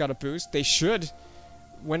stats got a boost. They should,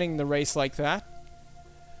 winning the race like that.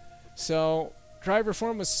 So, driver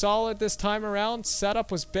form was solid this time around.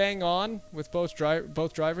 Setup was bang on with both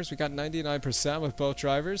drivers. We got 99% with both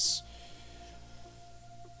drivers.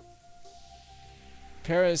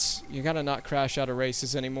 Perez, you gotta not crash out of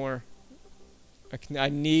races anymore. I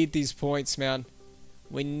need these points, man.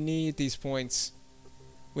 We need these points.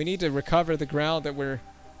 We need to recover the ground that we're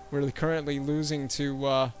currently losing to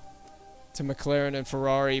McLaren and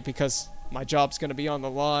Ferrari, because my job's going to be on the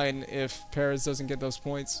line if Perez doesn't get those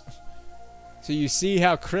points. So you see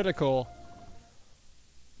how critical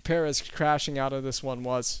Perez crashing out of this one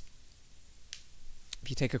was. If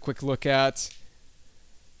you take a quick look at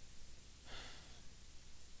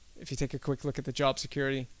the job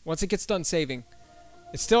security, once it gets done saving,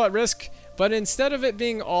 it's still at risk, but instead of it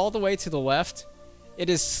being all the way to the left, it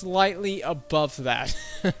is slightly above that.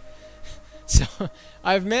 So,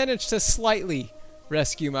 I've managed to slightly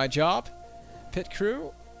rescue my job. Pit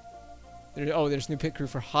crew. There's new pit crew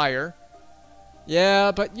for hire.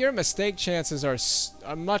 Yeah, but your mistake chances are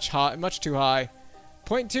much too high.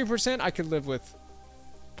 0.2% I could live with.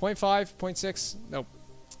 0.5, 0.6, nope.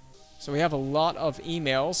 So we have a lot of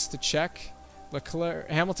emails to check.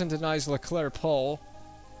 Hamilton denies Leclerc pole.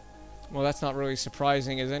 Well, that's not really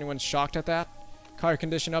surprising. Is anyone shocked at that? Car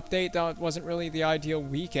condition update. That wasn't really the ideal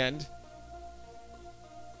weekend.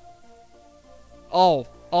 Oh,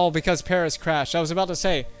 because Perez crashed. I was about to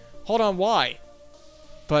say, hold on, why?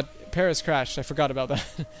 But Perez crashed. I forgot about that.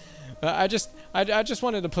 I just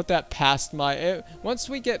wanted to put that past my... once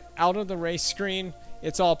we get out of the race screen,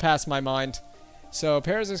 it's all past my mind. So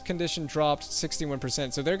Perez's condition dropped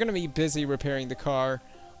 61%. So they're going to be busy repairing the car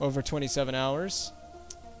over 27 hours.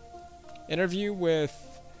 Interview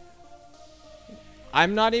with...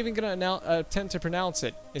 I'm not even going to attempt to pronounce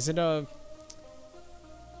it. Is it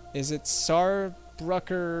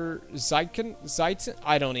Saarbrücker Zeitgen?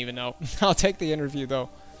 I don't even know. I'll take the interview, though.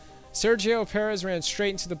 Sergio Perez ran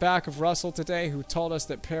straight into the back of Russell today, who told us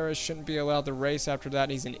that Perez shouldn't be allowed to race after that.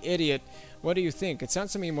 He's an idiot. What do you think? It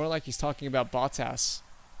sounds to me more like he's talking about Bottas.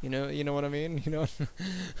 You know what I mean? You know?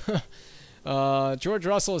 George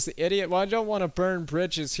Russell is the idiot. Well, I don't want to burn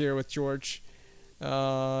bridges here with George.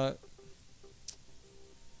 Gosh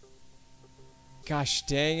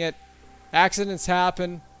dang it. Accidents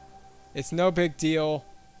happen. It's no big deal.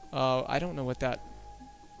 I don't know what that...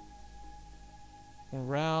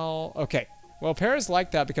 Morale... Okay. Well, Perez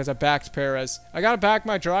liked that because I backed Perez. I gotta back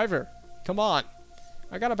my driver. Come on.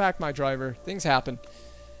 I gotta back my driver. Things happen.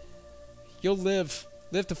 You'll live.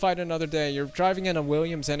 Live to fight another day. You're driving in a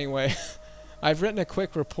Williams anyway. I've written a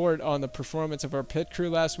quick report on the performance of our pit crew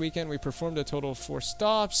last weekend. We performed a total of 4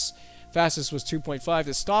 stops. Fastest was 2.5.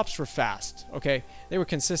 The stops were fast. Okay? They were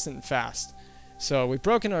consistent and fast. So, we've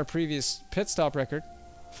broken our previous pit stop record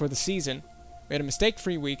for the season. We had a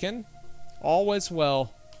mistake-free weekend. All is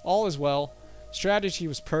well. All is well. Strategy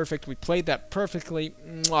was perfect. We played that perfectly.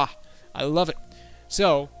 Mwah. I love it.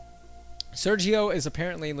 So, Sergio is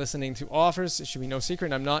apparently listening to offers. It should be no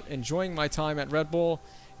secret. I'm not enjoying my time at Red Bull.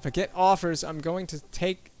 If I get offers, I'm going to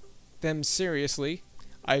take them seriously.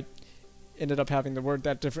 I ended up having to word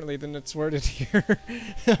that differently than it's worded here.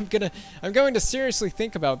 I'm going to seriously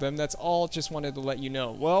think about them. That's all. Just wanted to let you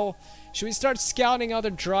know. Well, should we start scouting other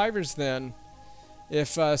drivers then?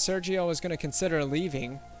 If Sergio is going to consider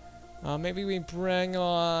leaving, maybe we bring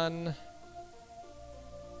on...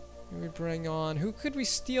 Who could we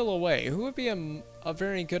steal away? Who would be a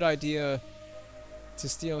very good idea to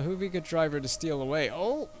steal? Who would be a good driver to steal away?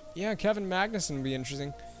 Oh, Yeah, Kevin Magnussen would be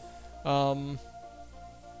interesting.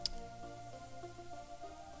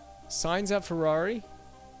 Signs at Ferrari. It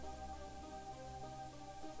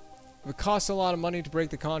would cost a lot of money to break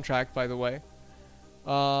the contract, by the way.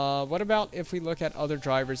 What about if we look at other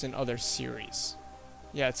drivers in other series?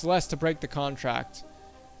 Yeah, it's less to break the contract.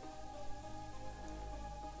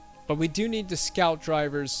 But we do need to scout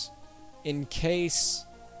drivers in case,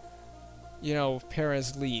 you know,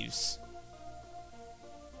 Perez leaves.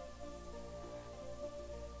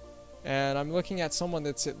 And I'm looking at someone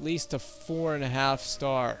that's at least a 4.5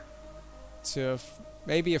 star to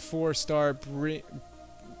maybe a 4-star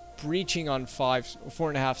breaching on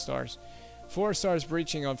 4.5 stars. 4 stars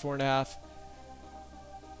breaching on 4.5.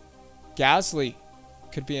 Gasly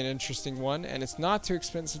could be an interesting one, and it's not too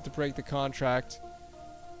expensive to break the contract.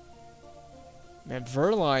 Man,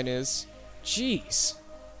 Verline is. Jeez.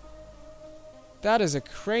 That is a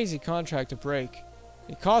crazy contract to break.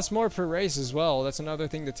 It costs more per race as well. That's another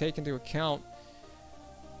thing to take into account.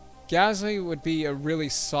 Gasly would be a really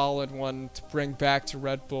solid one to bring back to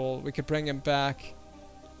Red Bull. We could bring him back.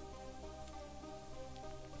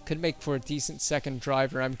 Could make for a decent second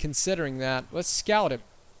driver. I'm considering that. Let's scout him.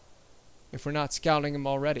 If we're not scouting him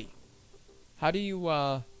already. How do you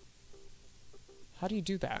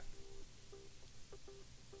do that?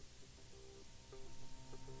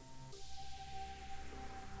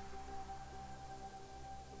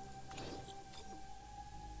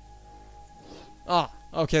 Ah,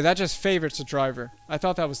 okay, that just favorites a driver. I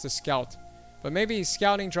thought that was the scout. But maybe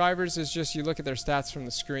scouting drivers is just you look at their stats from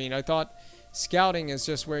the screen. I thought scouting is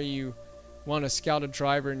just where you want to scout a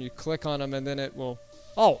driver and you click on them and then it will...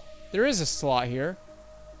 Oh, there is a slot here.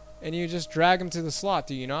 And you just drag them to the slot,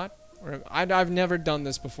 do you not? Or I've never done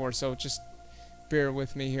this before, so just bear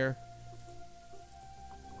with me here.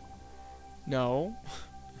 No.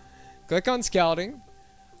 Click on scouting.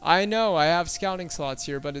 I know I have scouting slots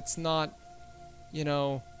here, but it's not... You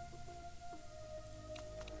know,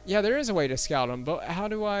 yeah, there is a way to scout them, but how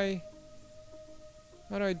do I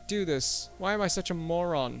do this? Why am I such a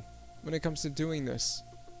moron when it comes to doing this?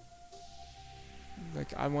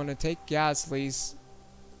 Like, I want to take Gasly's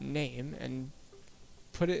name and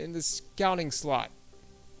put it in the scouting slot.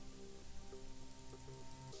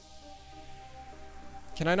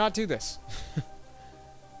 Can I not do this?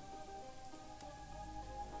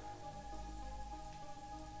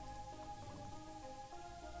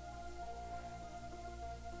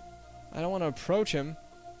 I don't want to approach him.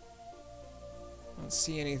 I don't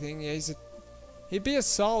see anything. Yeah, he'd be a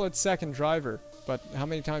solid second driver. But how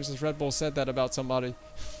many times has Red Bull said that about somebody?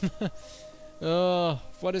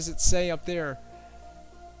 What does it say up there?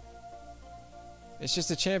 It's just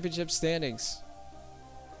the championship standings.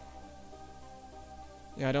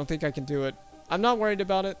 Yeah, I don't think I can do it. I'm not worried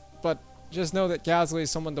about it, but just know that Gasly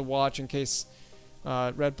is someone to watch in case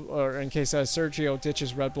Sergio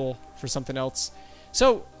ditches Red Bull for something else.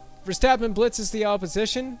 So Verstappen blitzes the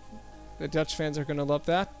opposition. The Dutch fans are going to love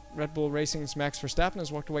that. Red Bull Racing's Max Verstappen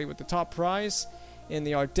has walked away with the top prize in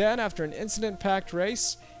the Ardennes after an incident-packed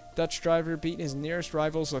race. Dutch driver beat his nearest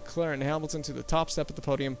rivals Leclerc and Hamilton to the top step of the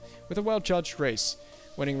podium with a well-judged race.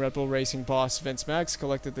 Winning Red Bull Racing boss Vince Max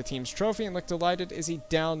collected the team's trophy and looked delighted as he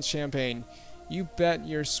downed champagne. You bet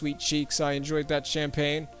your sweet cheeks I enjoyed that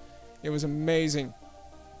champagne. It was amazing.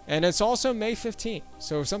 And it's also May 15th,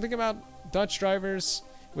 so something about Dutch drivers...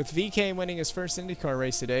 With VK winning his first IndyCar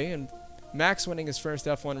race today, and Max winning his first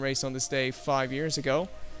F1 race on this day 5 years ago.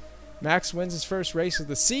 Max wins his first race of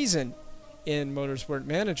the season in Motorsport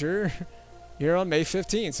Manager here on May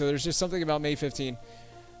 15th. So there's just something about May 15th.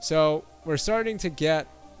 So we're starting to get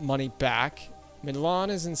money back. Milan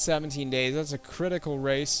is in 17 days. That's a critical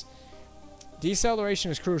race. Deceleration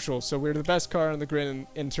is crucial, so we're the best car on the grid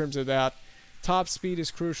in terms of that. Top speed is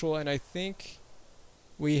crucial, and I think...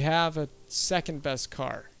 We have a second best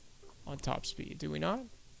car on top speed, do we not?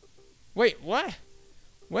 Wait, what?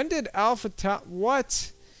 When did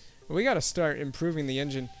what? We gotta start improving the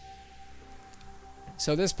engine.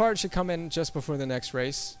 So this part should come in just before the next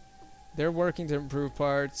race. They're working to improve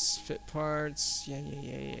parts, fit parts.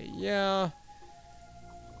 Yeah.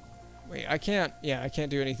 Wait, I can't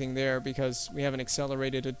do anything there because we haven't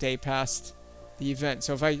accelerated a day past the event.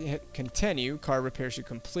 So if I hit continue, car repair should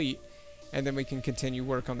complete. And then we can continue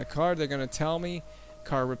work on the car. They're going to tell me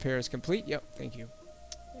car repair is complete. Yep, thank you.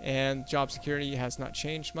 And job security has not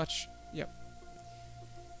changed much. Yep.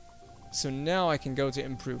 So now I can go to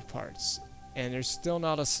improve parts. And there's still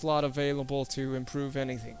not a slot available to improve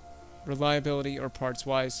anything. Reliability or parts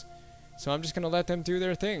wise. So I'm just going to let them do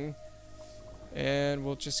their thing. And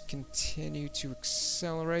we'll just continue to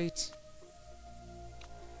accelerate.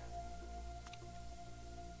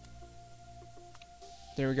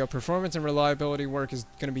 There we go. Performance and reliability work is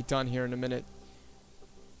going to be done here in a minute.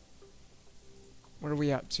 What are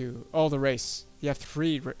we up to? Oh, the race. The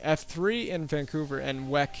F3 in Vancouver and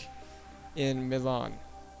WEC in Milan.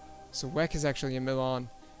 So WEC is actually in Milan.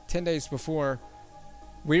 10 days before,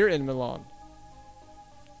 we're in Milan.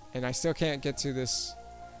 And I still can't get to this.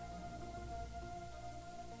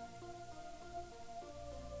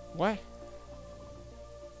 What?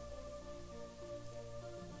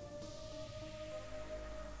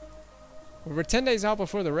 Well, we're 10 days out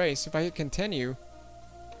before the race. If I hit continue.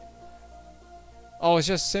 Oh, it's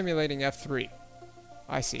just simulating F3.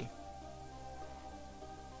 I see.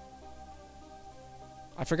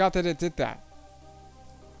 I forgot that it did that.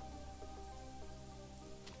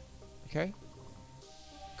 Okay.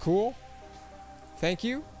 Cool. Thank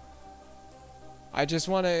you. I just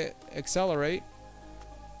want to accelerate.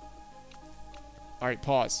 Alright,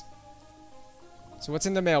 pause. So what's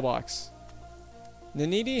in the mailbox?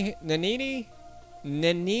 Nanini?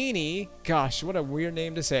 Gosh, what a weird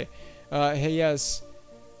name to say. He has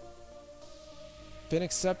been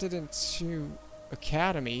accepted into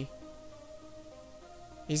Academy.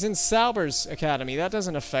 He's in Sauber's Academy. That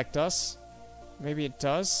doesn't affect us. Maybe it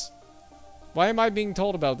does. Why am I being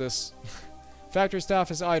told about this? Factory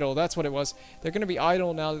staff is idle. That's what it was. They're going to be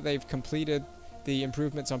idle now that they've completed the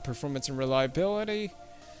improvements on performance and reliability.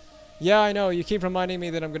 Yeah, I know. You keep reminding me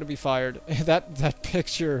that I'm going to be fired. that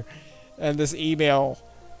picture and this email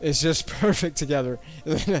is just perfect together.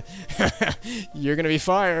 You're going to be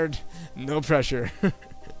fired. No pressure.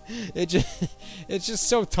 It's just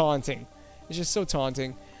so taunting. It's just so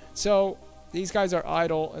taunting. So these guys are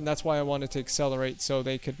idle, and that's why I wanted to accelerate so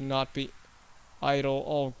they could not be idle.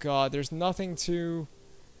 Oh god, there's nothing to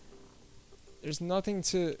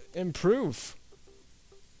improve.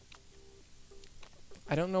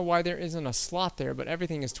 I don't know why there isn't a slot there, but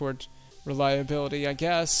everything is towards reliability, I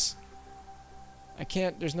guess.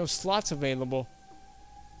 There's no slots available.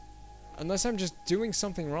 Unless I'm just doing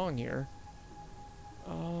something wrong here.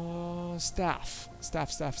 Staff.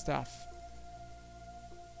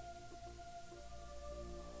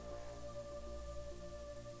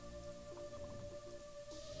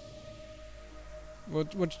 We'll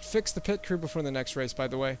fix the pit crew before the next race, by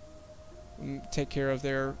the way. Take care of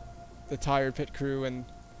the tired pit crew and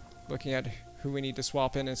looking at who we need to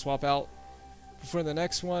swap in and swap out before the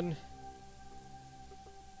next one.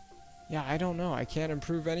 Yeah, I don't know. I can't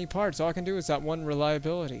improve any parts. All I can do is that one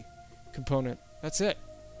reliability component. That's it.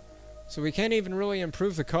 So we can't even really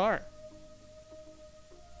improve the car.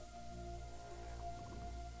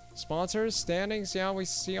 Sponsors, standings, yeah, we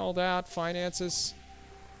see all that. Finances.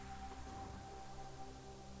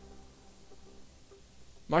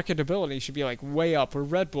 Marketability should be like way up. We're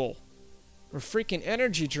Red Bull. We're freaking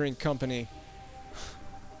energy drink company.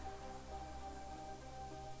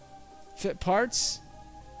 Fit parts?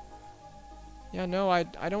 Yeah, no, I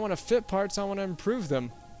don't want to fit parts. I want to improve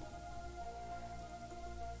them.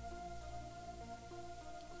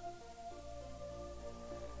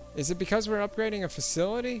 Is it because we're upgrading a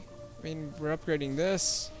facility? I mean, we're upgrading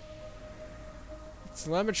this.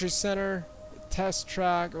 Telemetry center. Test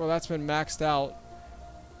track. Well, that's been maxed out.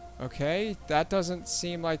 Okay, that doesn't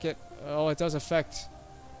seem like it... Oh, it does affect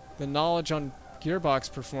the knowledge on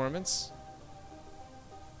gearbox performance.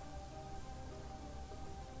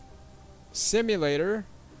 Simulator.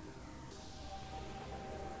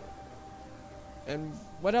 And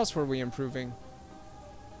what else were we improving?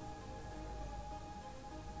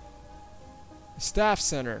 Staff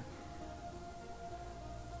center.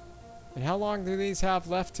 And how long do these have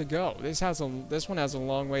left to go? This one has a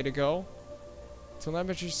long way to go.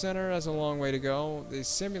 Telemetry center has a long way to go. The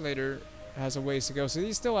simulator has a ways to go. So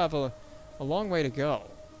these still have a long way to go.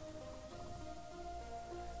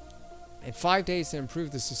 And 5 days to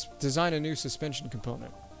improve design a new suspension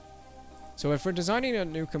component. So if we're designing a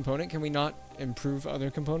new component, can we not improve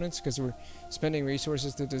other components because we're spending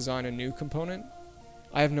resources to design a new component?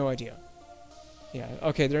 I have no idea. Yeah,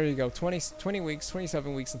 okay, there you go. 20 weeks,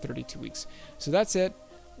 27 weeks, and 32 weeks. So that's it.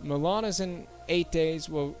 Milan is in 8 days.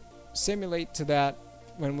 We'll simulate to that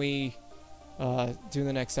when we do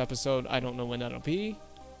the next episode. I don't know when that'll be.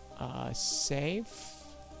 Save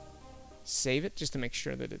it just to make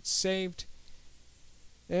sure that it's saved.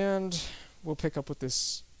 And we'll pick up with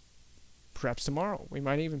this perhaps tomorrow. We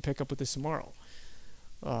might even pick up with this tomorrow.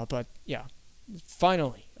 But yeah,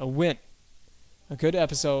 finally, a win. A good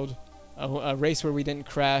episode. A race where we didn't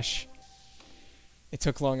crash. It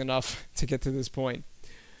took long enough to get to this point.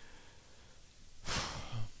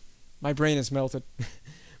 My brain is melted.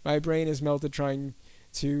 My brain is melted trying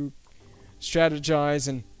to strategize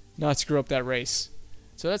and not screw up that race.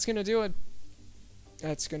 So that's going to do it.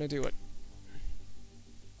 That's gonna do it.